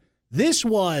game. This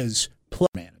was play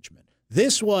management.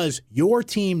 This was your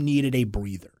team needed a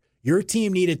breather. Your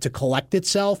team needed to collect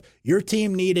itself. Your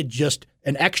team needed just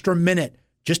an extra minute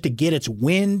just to get its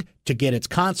wind, to get its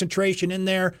concentration in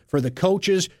there, for the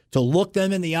coaches to look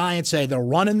them in the eye and say, they're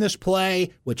running this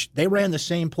play, which they ran the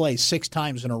same play 6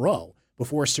 times in a row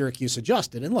before Syracuse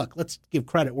adjusted. And look, let's give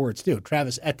credit where it's due.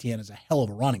 Travis Etienne is a hell of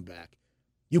a running back.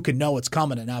 You can know it's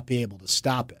coming and not be able to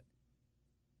stop it.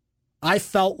 I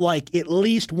felt like at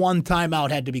least one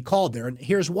timeout had to be called there, and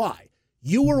here's why.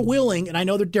 you were willing, and I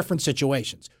know they're different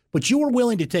situations, but you were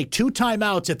willing to take 2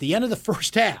 timeouts at the end of the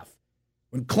first half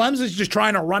when Clemson's just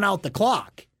trying to run out the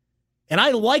clock. And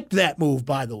I liked that move,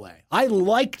 by the way.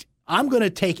 I'm going to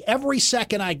take every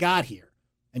second I got here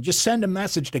and just send a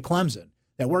message to Clemson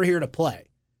that we're here to play.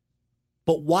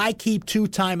 But why keep 2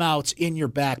 timeouts in your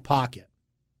back pocket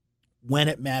when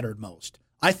it mattered most?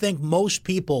 I think most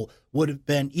people would have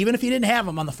been, even if you didn't have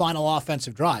them on the final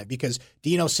offensive drive, because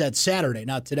Dino said Saturday,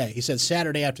 not today. He said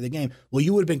Saturday after the game, well,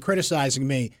 you would have been criticizing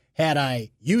me had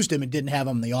I used him and didn't have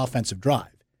him on the offensive drive.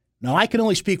 Now, I can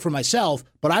only speak for myself,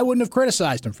 but I wouldn't have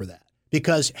criticized him for that.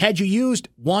 Because had you used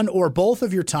one or both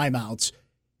of your timeouts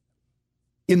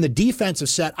in the defensive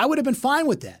set, I would have been fine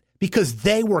with that because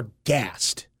they were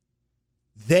gassed.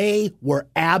 They were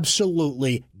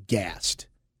absolutely gassed.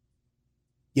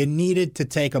 You needed to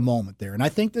take a moment there. And I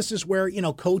think this is where,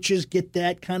 coaches get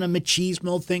that kind of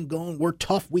machismo thing going. We're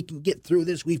tough. We can get through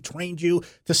this. We've trained you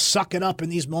to suck it up in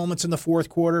these moments in the fourth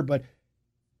quarter, but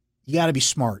you got to be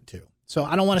smart too. So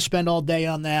I don't want to spend all day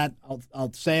on that.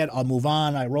 I'll say it. I'll move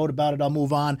on. I wrote about it. I'll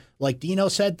move on. Like Dino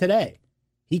said today,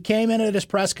 he came in at his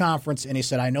press conference and he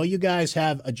said, I know you guys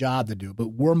have a job to do,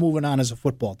 but we're moving on as a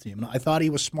football team. And I thought he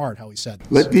was smart how he said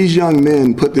this. Let these young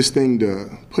men put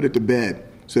it to bed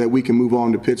so that we can move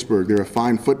on to Pittsburgh. They're a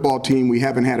fine football team. We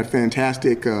haven't had a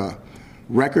fantastic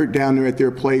record down there at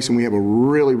their place, and we have a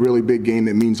really, really big game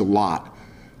that means a lot.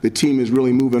 The team is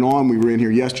really moving on. We were in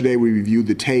here yesterday. We reviewed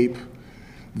the tape.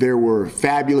 There were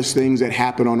fabulous things that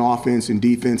happened on offense and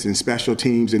defense and special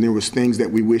teams, and there was things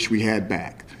that we wish we had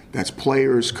back. That's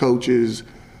players, coaches,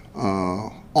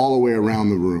 all the way around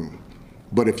the room.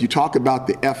 But if you talk about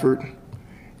the effort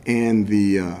and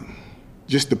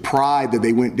just the pride that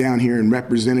they went down here and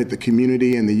represented the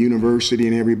community and the university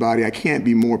and everybody, I can't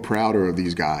be more prouder of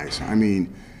these guys. I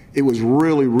mean, it was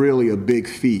really, really a big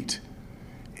feat.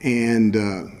 And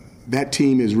that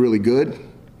team is really good.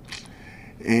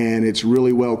 And it's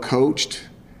really well coached.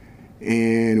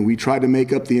 And we tried to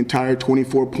make up the entire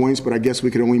 24 points, but I guess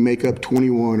we could only make up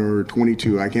 21 or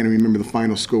 22. I can't remember the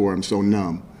final score. I'm so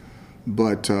numb.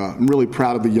 But I'm really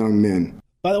proud of the young men.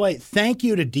 By the way, thank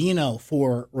you to Dino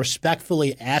for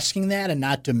respectfully asking that and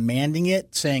not demanding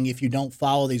it, saying if you don't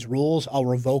follow these rules, I'll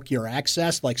revoke your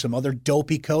access like some other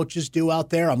dopey coaches do out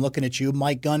there. I'm looking at you,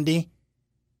 Mike Gundy.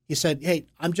 He said, hey,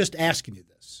 I'm just asking you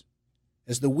this.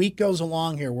 As the week goes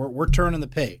along here, we're turning the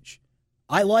page.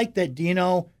 I like that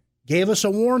Dino gave us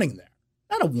a warning there.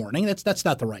 Not a warning. That's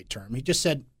not the right term. He just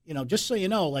said, just so you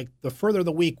know, like the further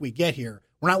the week we get here,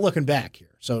 we're not looking back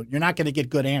here. So you're not going to get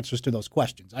good answers to those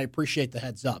questions. I appreciate the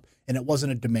heads up, and it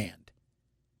wasn't a demand.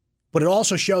 But it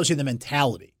also shows you the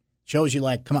mentality. It shows you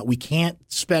like, come on, we can't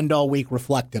spend all week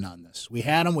reflecting on this. We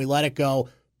had them, we let it go,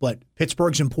 but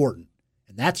Pittsburgh's important.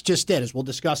 And that's just it, as we'll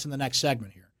discuss in the next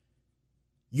segment here.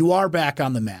 You are back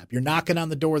on the map. You're knocking on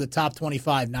the door of the top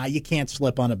 25. Now you can't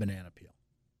slip on a banana peel.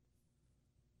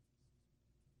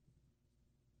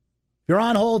 If you're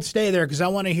on hold, stay there because I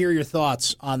want to hear your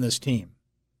thoughts on this team.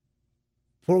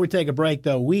 Before we take a break,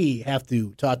 though, we have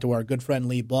to talk to our good friend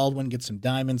Lee Baldwin, get some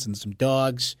diamonds and some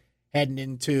dogs heading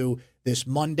into this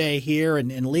Monday here.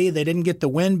 And Lee, they didn't get the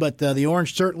win, but the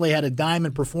Orange certainly had a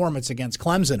diamond performance against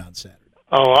Clemson on Saturday.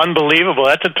 Oh, unbelievable.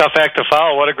 That's a tough act to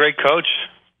follow. What a great coach.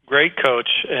 Great coach,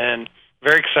 and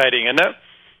very exciting, isn't it?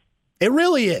 It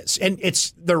really is. And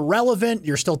they're relevant.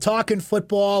 You're still talking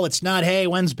football. It's not, hey,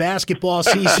 when's basketball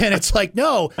season? It's like,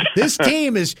 no, this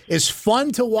team is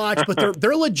fun to watch, but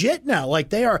they're legit now. Like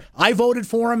they are. I voted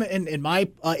for them in my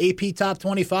AP Top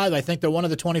 25. I think they're one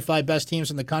of the 25 best teams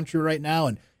in the country right now,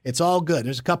 and it's all good.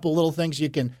 There's a couple little things you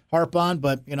can harp on,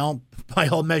 but, by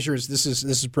all measures, this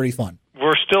is pretty fun.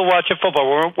 We're still watching football.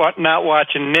 We're not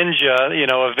watching Ninja,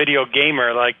 a video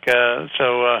gamer like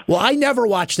so. Well, I never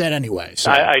watched that anyway.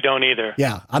 So. I don't either.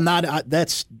 Yeah, I'm not.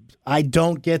 I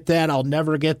don't get that. I'll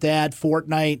never get that.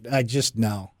 Fortnite.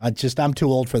 I'm too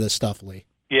old for this stuff, Lee.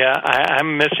 Yeah,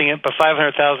 I'm missing it, but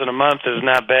 $500,000 a month is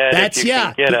not bad.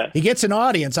 Can get it. He gets an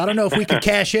audience. I don't know if we can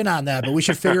cash in on that, but we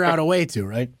should figure out a way to,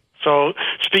 right? So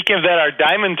speaking of that, our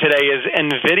diamond today is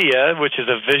NVIDIA, which is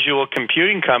a visual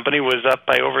computing company, was up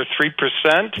by over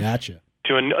 3%. Gotcha.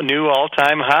 To a new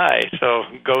all-time high. So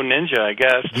go Ninja, I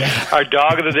guess. Yeah. Our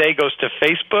dog of the day goes to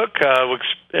Facebook.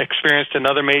 We experienced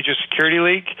another major security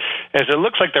leak, as it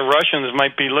looks like the Russians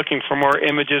might be looking for more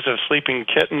images of sleeping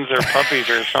kittens or puppies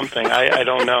or something. I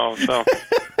don't know. So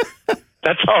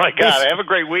that's all I got. Have a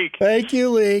great week. Thank you,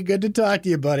 Lee. Good to talk to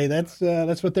you, buddy. That's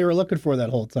what they were looking for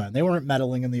that whole time. They weren't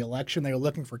meddling in the election. They were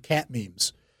looking for cat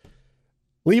memes.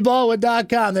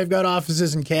 LeeBaldwin.com. They've got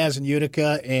offices in Kaz and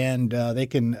Utica, and they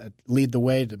can lead the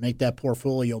way to make that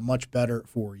portfolio much better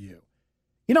for you.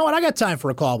 You know what? I got time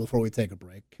for a call before we take a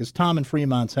break because Tom in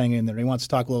Fremont's hanging in there. He wants to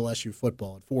talk a little SU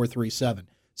football at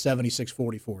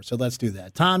 437-7644. So let's do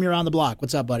that. Tom, you're on the block.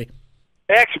 What's up, buddy?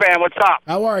 X-Man, what's up?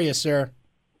 How are you, sir?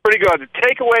 Pretty good. The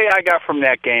takeaway I got from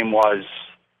that game was,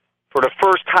 for the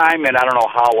first time in I don't know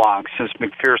how long since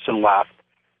McPherson left,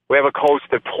 we have a coach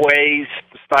that plays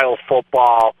the style of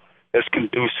football that's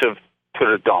conducive to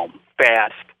the Dome,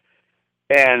 fast.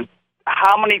 And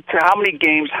how many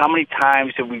games, how many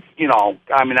times have we, I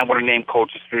want to name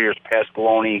coaches for years past,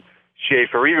 Maloney,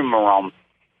 Schaefer, even Marone.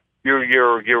 You're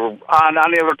on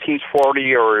the other team's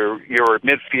 40, or you're at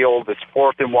midfield, it's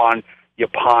 4th and 1, you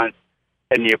punt,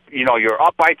 and you're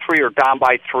up by 3 or down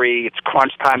by 3, it's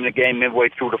crunch time in the game midway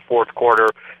through the 4th quarter,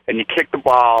 and you kick the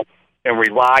ball and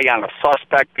rely on a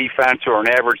suspect defense or an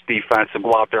average defense to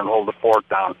go out there and hold the fort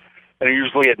down. And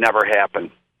usually it never happened.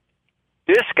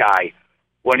 This guy,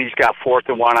 when he's got 4th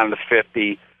and 1 on the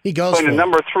 50, he goes when the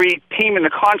number 3 team in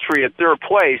the country at 3rd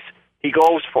place, he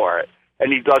goes for it.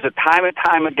 And he does it time and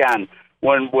time again.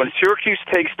 When Syracuse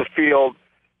takes the field,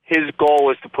 his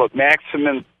goal is to put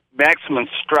maximum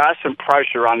stress and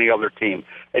pressure on the other team.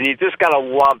 And you just got to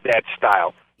love that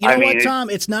style. You know what, Tom?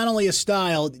 It's not only a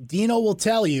style. Dino will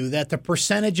tell you that the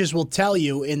percentages will tell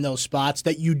you in those spots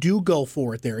that you do go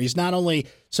for it there. He's not only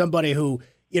somebody who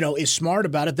is smart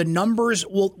about it. The numbers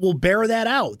will bear that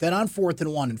out. That on 4th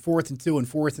and 1 and 4th and 2 and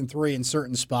 4th and 3 in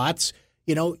certain spots,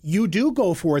 you do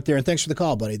go for it there. And thanks for the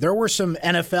call, buddy. There were some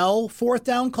NFL 4th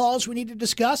down calls we need to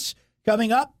discuss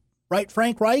coming up, right?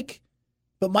 Frank Reich,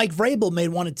 but Mike Vrabel made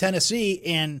one in Tennessee,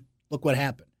 and look what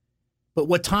happened. But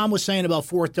what Tom was saying about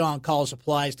 4th down calls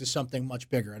applies to something much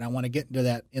bigger, and I want to get into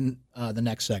that in the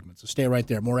next segment. So stay right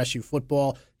there. More SU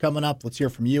football coming up. Let's hear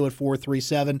from you at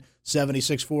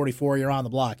 437-7644. You're on the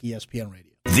block, ESPN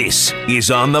Radio. This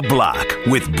is On the Block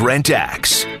with Brent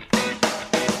Axe.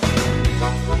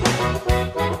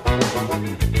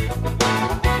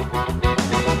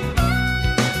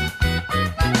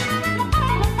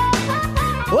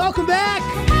 Welcome back.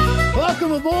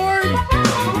 Welcome aboard.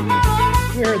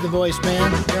 You heard the voice, man.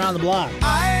 You're on the block.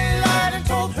 I lied and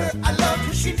told her I loved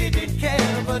her. She didn't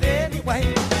care, but anyway.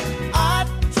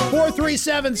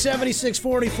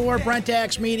 437-7644. Brent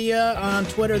Axe Media on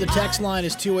Twitter. The text line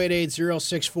is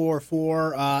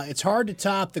 288-0644. It's hard to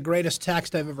top the greatest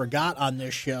text I've ever got on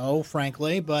this show,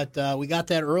 frankly, but we got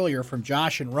that earlier from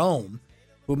Josh in Rome,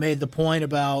 who made the point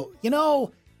about,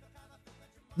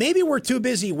 maybe we're too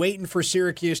busy waiting for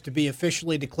Syracuse to be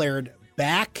officially declared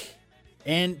back.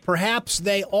 And perhaps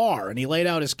they are, and he laid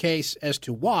out his case as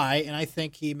to why, and I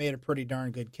think he made a pretty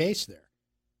darn good case there.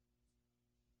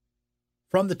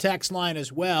 From the text line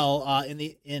as well,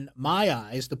 in my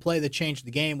eyes, the play that changed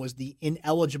the game was the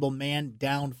ineligible man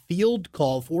downfield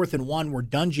call, 4th and 1, where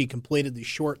Dungy completed the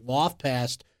short loft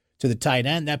pass to the tight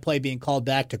end. That play being called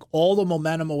back took all the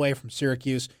momentum away from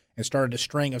Syracuse and started a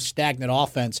string of stagnant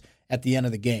offense at the end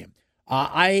of the game.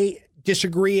 I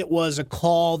disagree. It was a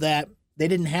call that they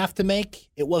didn't have to make.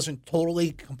 It wasn't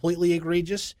completely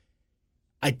egregious.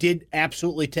 I did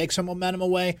absolutely take some momentum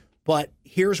away, but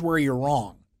here's where you're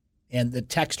wrong. And the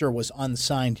texter was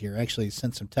unsigned here. Actually, he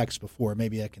sent some text before.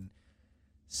 Maybe I can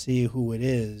see who it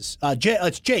is.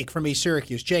 It's Jake from East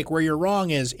Syracuse. Jake, where you're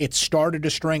wrong is it started a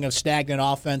string of stagnant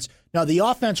offense. Now, the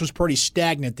offense was pretty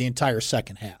stagnant the entire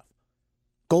second half.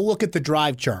 Go look at the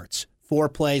drive charts. 4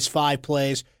 plays, 5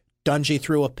 plays. Dungy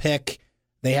threw a pick.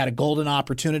 They had a golden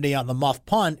opportunity on the muff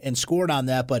punt and scored on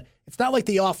that, but it's not like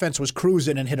the offense was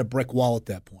cruising and hit a brick wall at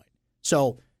that point.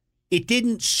 So it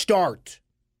didn't start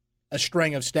a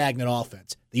string of stagnant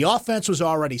offense. The offense was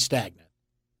already stagnant.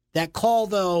 That call,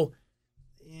 though,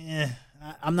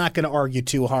 I'm not going to argue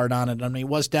too hard on it. I mean, it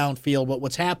was downfield, but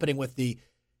what's happening with the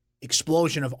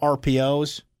explosion of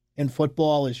RPOs in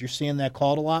football is you're seeing that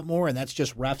called a lot more, and that's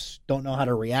just refs don't know how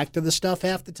to react to the stuff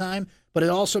half the time. But it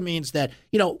also means that,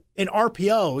 in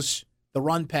RPOs, the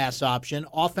run-pass option,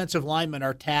 offensive linemen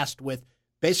are tasked with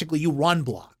basically you run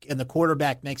block, and the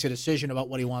quarterback makes a decision about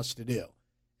what he wants to do.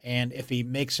 And if he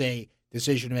makes a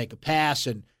decision to make a pass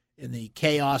and in the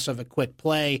chaos of a quick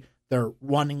play, they're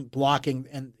running, blocking,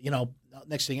 and,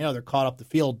 next thing you know, they're caught up the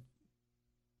field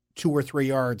 2 or 3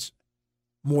 yards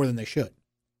more than they should.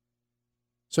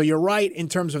 So you're right in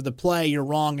terms of the play. You're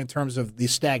wrong in terms of the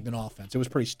stagnant offense. It was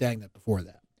pretty stagnant before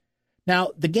that.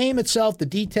 Now, the game itself, the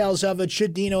details of it,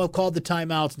 should Dino have called the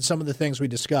timeouts and some of the things we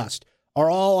discussed are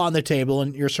all on the table,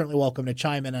 and you're certainly welcome to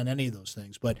chime in on any of those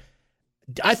things. But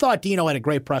I thought Dino had a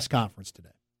great press conference today.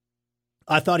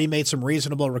 I thought he made some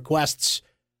reasonable requests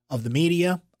of the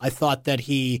media. I thought that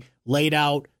he laid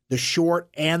out the short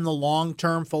and the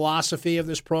long-term philosophy of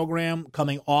this program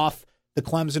coming off the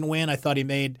Clemson win. I thought he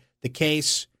made the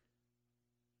case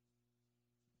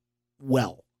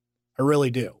well. I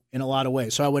really do, in a lot of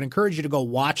ways. So I would encourage you to go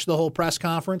watch the whole press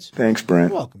conference. Thanks, Brent.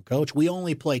 You're welcome, Coach. We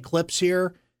only play clips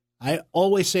here. I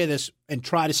always say this and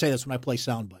try to say this when I play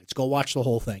sound bites. Go watch the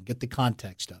whole thing. Get the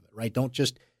context of it, right? Don't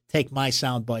just take my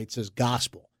sound bites as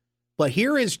gospel. But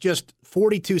here is just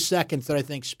 42 seconds that I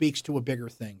think speaks to a bigger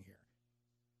thing here.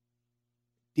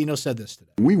 Dino said this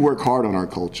today. We work hard on our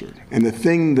culture. And the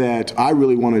thing that I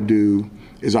really want to do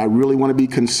is I really want to be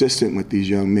consistent with these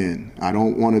young men. I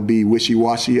don't want to be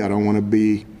wishy-washy. I don't want to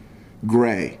be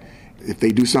gray. If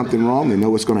they do something wrong, they know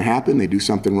what's going to happen. They do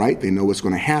something right, they know what's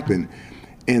going to happen.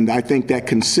 And I think that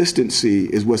consistency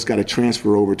is what's got to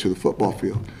transfer over to the football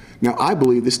field. Now, I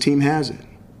believe this team has it.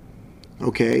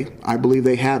 Okay? I believe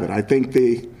they have it. I think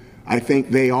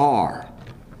they are.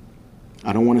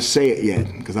 I don't want to say it yet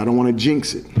because I don't want to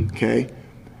jinx it, okay?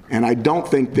 And I don't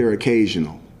think they're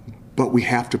occasional, but we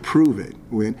have to prove it.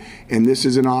 And this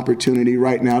is an opportunity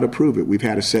right now to prove it. We've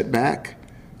had a setback.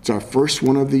 It's our first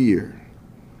one of the year.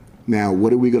 Now,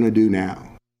 what are we going to do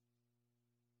now?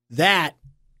 That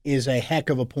is a heck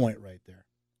of a point right there.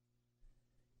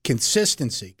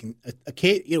 Consistency.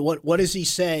 What does he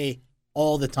say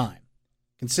all the time?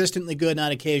 Consistently good,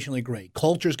 not occasionally great.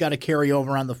 Culture's got to carry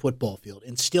over on the football field.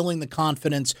 Instilling the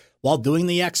confidence while doing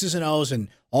the X's and O's and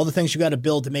all the things you got to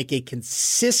build to make a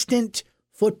consistent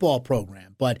football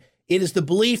program. But it is the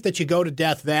belief that you go to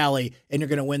Death Valley and you're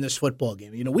going to win this football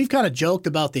game. You know, we've kind of joked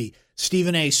about the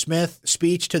Stephen A. Smith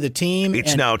speech to the team.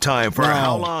 It's now time for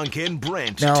How Long Can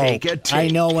Brent Take a Take? I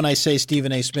know when I say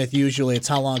Stephen A. Smith, usually it's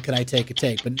how long can I take a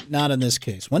take, but not in this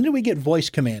case. When did we get voice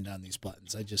command on these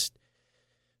buttons?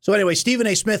 So anyway, Stephen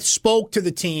A. Smith spoke to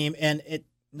the team, and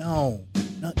no.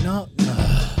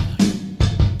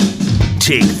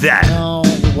 Take that. No,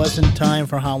 it wasn't time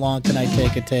for how long can I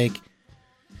take a take.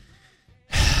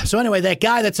 So anyway, that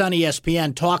guy that's on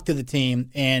ESPN talked to the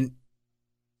team, and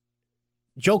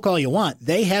joke all you want,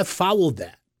 they have followed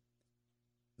that.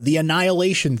 The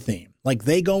annihilation theme. Like,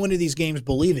 they go into these games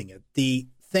believing it. The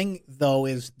thing, though,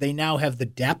 is they now have the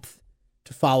depth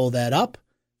to follow that up.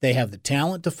 They have the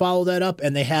talent to follow that up,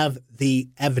 and they have the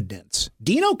evidence.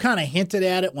 Dino kind of hinted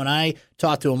at it when I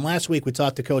talked to him last week. We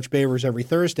talked to Coach Babers every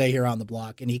Thursday here on the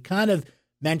block, and he kind of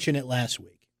mentioned it last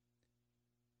week,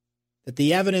 that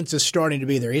the evidence is starting to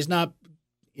be there. He's not,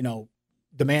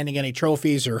 demanding any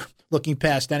trophies or looking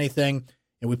past anything.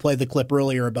 And we played the clip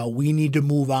earlier about we need to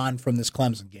move on from this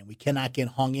Clemson game. We cannot get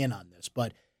hung in on this.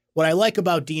 But what I like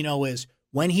about Dino is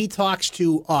when he talks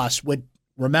to us,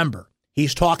 remember,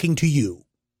 he's talking to you.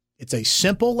 It's a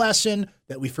simple lesson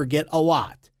that we forget a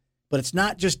lot. But it's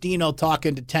not just Dino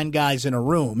talking to 10 guys in a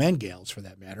room, and gals for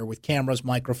that matter, with cameras,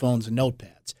 microphones, and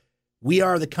notepads. We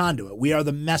are the conduit. We are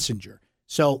the messenger.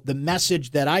 So the message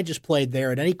that I just played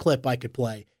there in any clip I could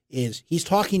play is he's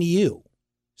talking to you.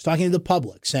 He's talking to the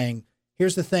public, saying,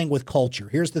 here's the thing with culture.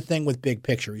 Here's the thing with big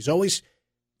picture. He's always,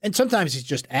 and sometimes he's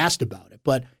just asked about it,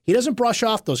 but he doesn't brush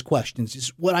off those questions. It's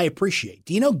what I appreciate.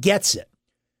 Dino gets it.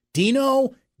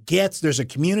 Dino gets there's a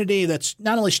community that's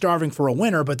not only starving for a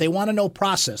winner, but they want to know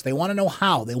process. They want to know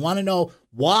how. They want to know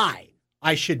why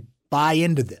I should buy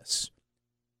into this.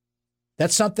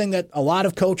 That's something that a lot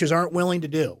of coaches aren't willing to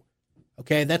do.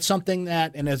 Okay, that's something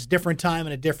that, in a different time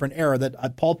and a different era,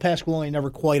 that Paul Pasqualoni never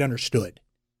quite understood.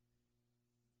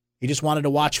 He just wanted to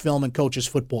watch film and coach his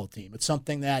football team. It's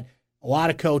something that a lot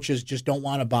of coaches just don't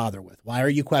want to bother with. Why are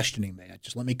you questioning me?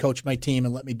 Just let me coach my team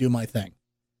and let me do my thing.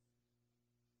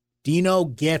 Dino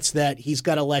gets that he's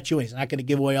got to let you in. He's not going to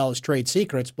give away all his trade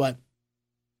secrets, but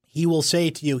he will say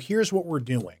to you, here's what we're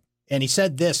doing. And he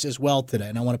said this as well today,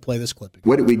 and I want to play this clip again.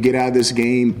 What did we get out of this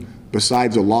game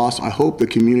besides a loss? I hope the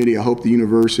community, I hope the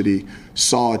university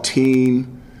saw a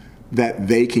team that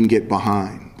they can get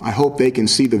behind. I hope they can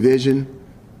see the vision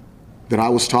that I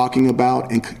was talking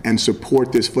about and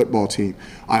support this football team.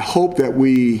 I hope that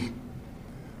we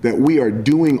are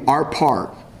doing our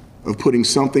part of putting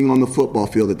something on the football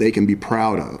field that they can be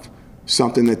proud of,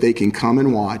 something that they can come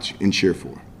and watch and cheer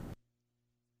for.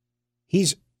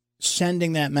 He's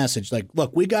sending that message like,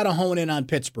 look, we got to hone in on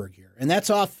Pittsburgh here. And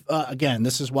that's off, again,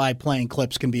 this is why playing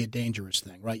clips can be a dangerous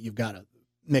thing, right? You've got to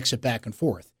mix it back and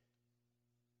forth.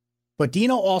 But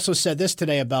Dino also said this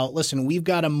today about, listen, we've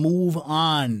got to move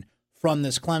on from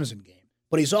this Clemson game.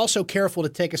 But he's also careful to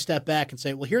take a step back and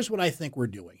say, well, here's what I think we're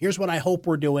doing. Here's what I hope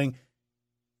we're doing.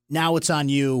 Now it's on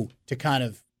you to kind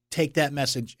of take that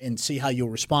message and see how you'll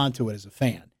respond to it as a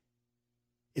fan.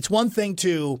 It's one thing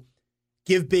to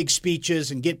give big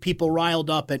speeches and get people riled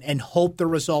up and hope the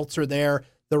results are there.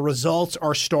 The results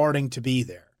are starting to be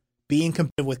there. Being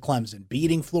competitive with Clemson,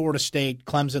 beating Florida State,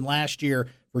 Clemson last year,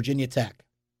 Virginia Tech.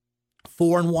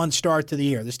 4-1 start to the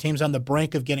year. This team's on the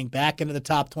brink of getting back into the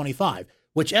top 25,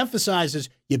 which emphasizes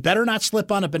you better not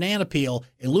slip on a banana peel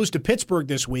and lose to Pittsburgh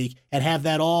this week and have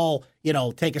that all,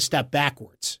 take a step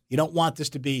backwards. You don't want this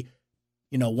to be,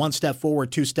 one step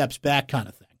forward, 2 steps back kind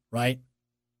of thing, right?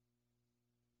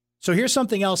 So here's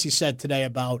something else he said today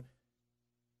about,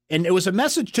 and it was a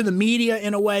message to the media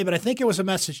in a way, but I think it was a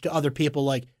message to other people,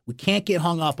 like, we can't get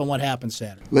hung up on what happened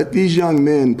Saturday. Let these young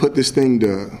men put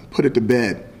it to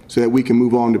bed so that we can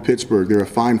move on to Pittsburgh. They're a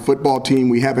fine football team.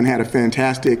 We haven't had a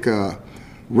fantastic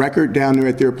record down there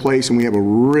at their place, and we have a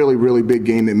really, really big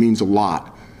game that means a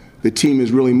lot. The team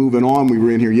is really moving on. We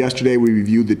were in here yesterday. We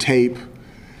reviewed the tape.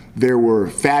 There were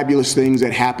fabulous things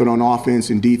that happened on offense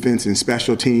and defense and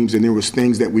special teams, and there was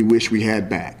things that we wish we had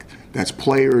back. That's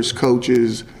players,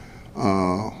 coaches,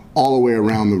 all the way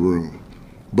around the room.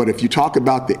 But if you talk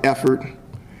about the effort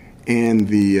and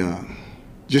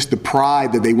just the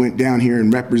pride that they went down here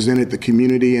and represented the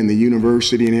community and the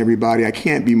university and everybody, I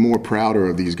can't be more prouder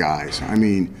of these guys. I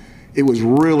mean, it was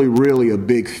really, really a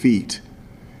big feat.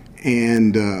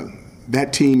 And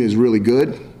that team is really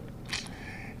good,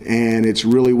 and it's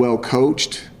really well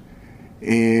coached.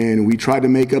 And we tried to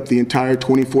make up the entire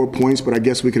 24 points, but I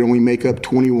guess we could only make up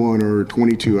 21 or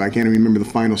 22. I can't remember the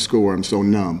final score. I'm so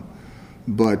numb.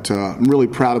 But I'm really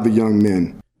proud of the young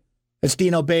men. It's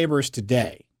Dino Babers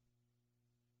today.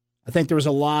 I think there was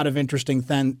a lot of interesting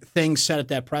things said at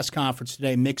that press conference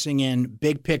today, mixing in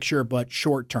big picture but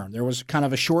short term. There was kind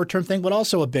of a short-term thing, but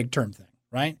also a big-term thing,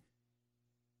 right?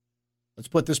 Let's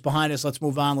put this behind us. Let's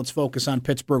move on. Let's focus on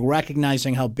Pittsburgh,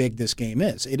 recognizing how big this game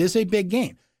is. It is a big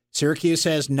game. Syracuse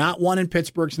has not won in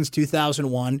Pittsburgh since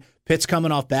 2001. Pitt's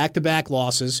coming off back-to-back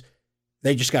losses.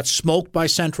 They just got smoked by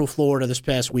Central Florida this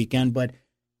past weekend. But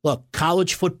look,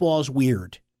 college football is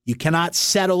weird. You cannot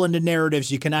settle into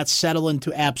narratives. You cannot settle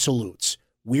into absolutes.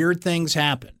 Weird things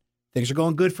happen. Things are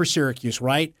going good for Syracuse,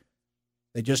 right?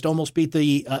 They just almost beat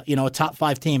the a top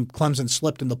 5 team. Clemson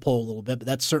slipped in the poll a little bit, but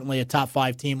that's certainly a top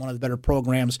 5 team, one of the better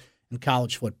programs in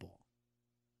college football.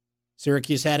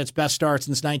 Syracuse had its best start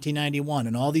since 1991,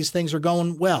 and all these things are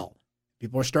going well.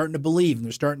 People are starting to believe, and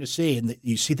they're starting to see, and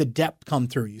you see the depth come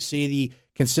through. You see the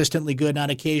consistently good, not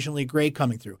occasionally great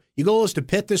coming through. You go to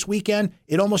Pitt this weekend,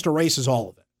 it almost erases all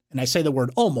of it. And I say the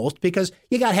word almost because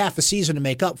you got half a season to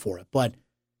make up for it. But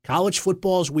college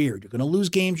football is weird. You're going to lose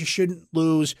games you shouldn't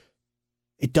lose.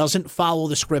 It doesn't follow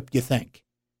the script you think.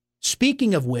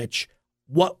 Speaking of which,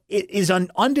 what is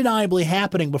undeniably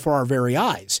happening before our very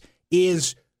eyes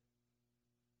is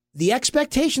the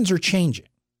expectations are changing,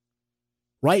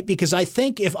 right? Because I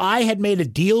think if I had made a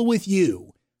deal with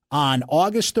you on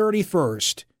August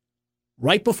 31st,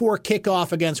 right before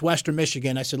kickoff against Western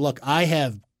Michigan, I said, look, I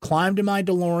have climbed in my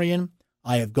DeLorean.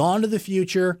 I have gone to the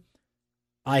future.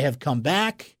 I have come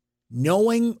back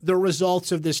knowing the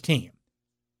results of this team.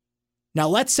 Now,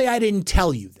 let's say I didn't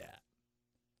tell you that.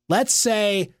 Let's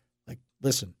say,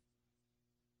 listen,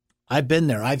 I've been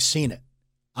there. I've seen it.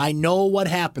 I know what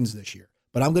happens this year.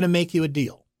 But I'm going to make you a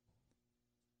deal.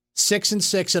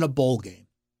 6-6 in a bowl game.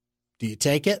 Do you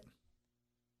take it?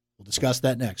 We'll discuss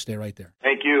that next. Stay right there.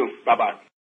 Thank you. Bye-bye.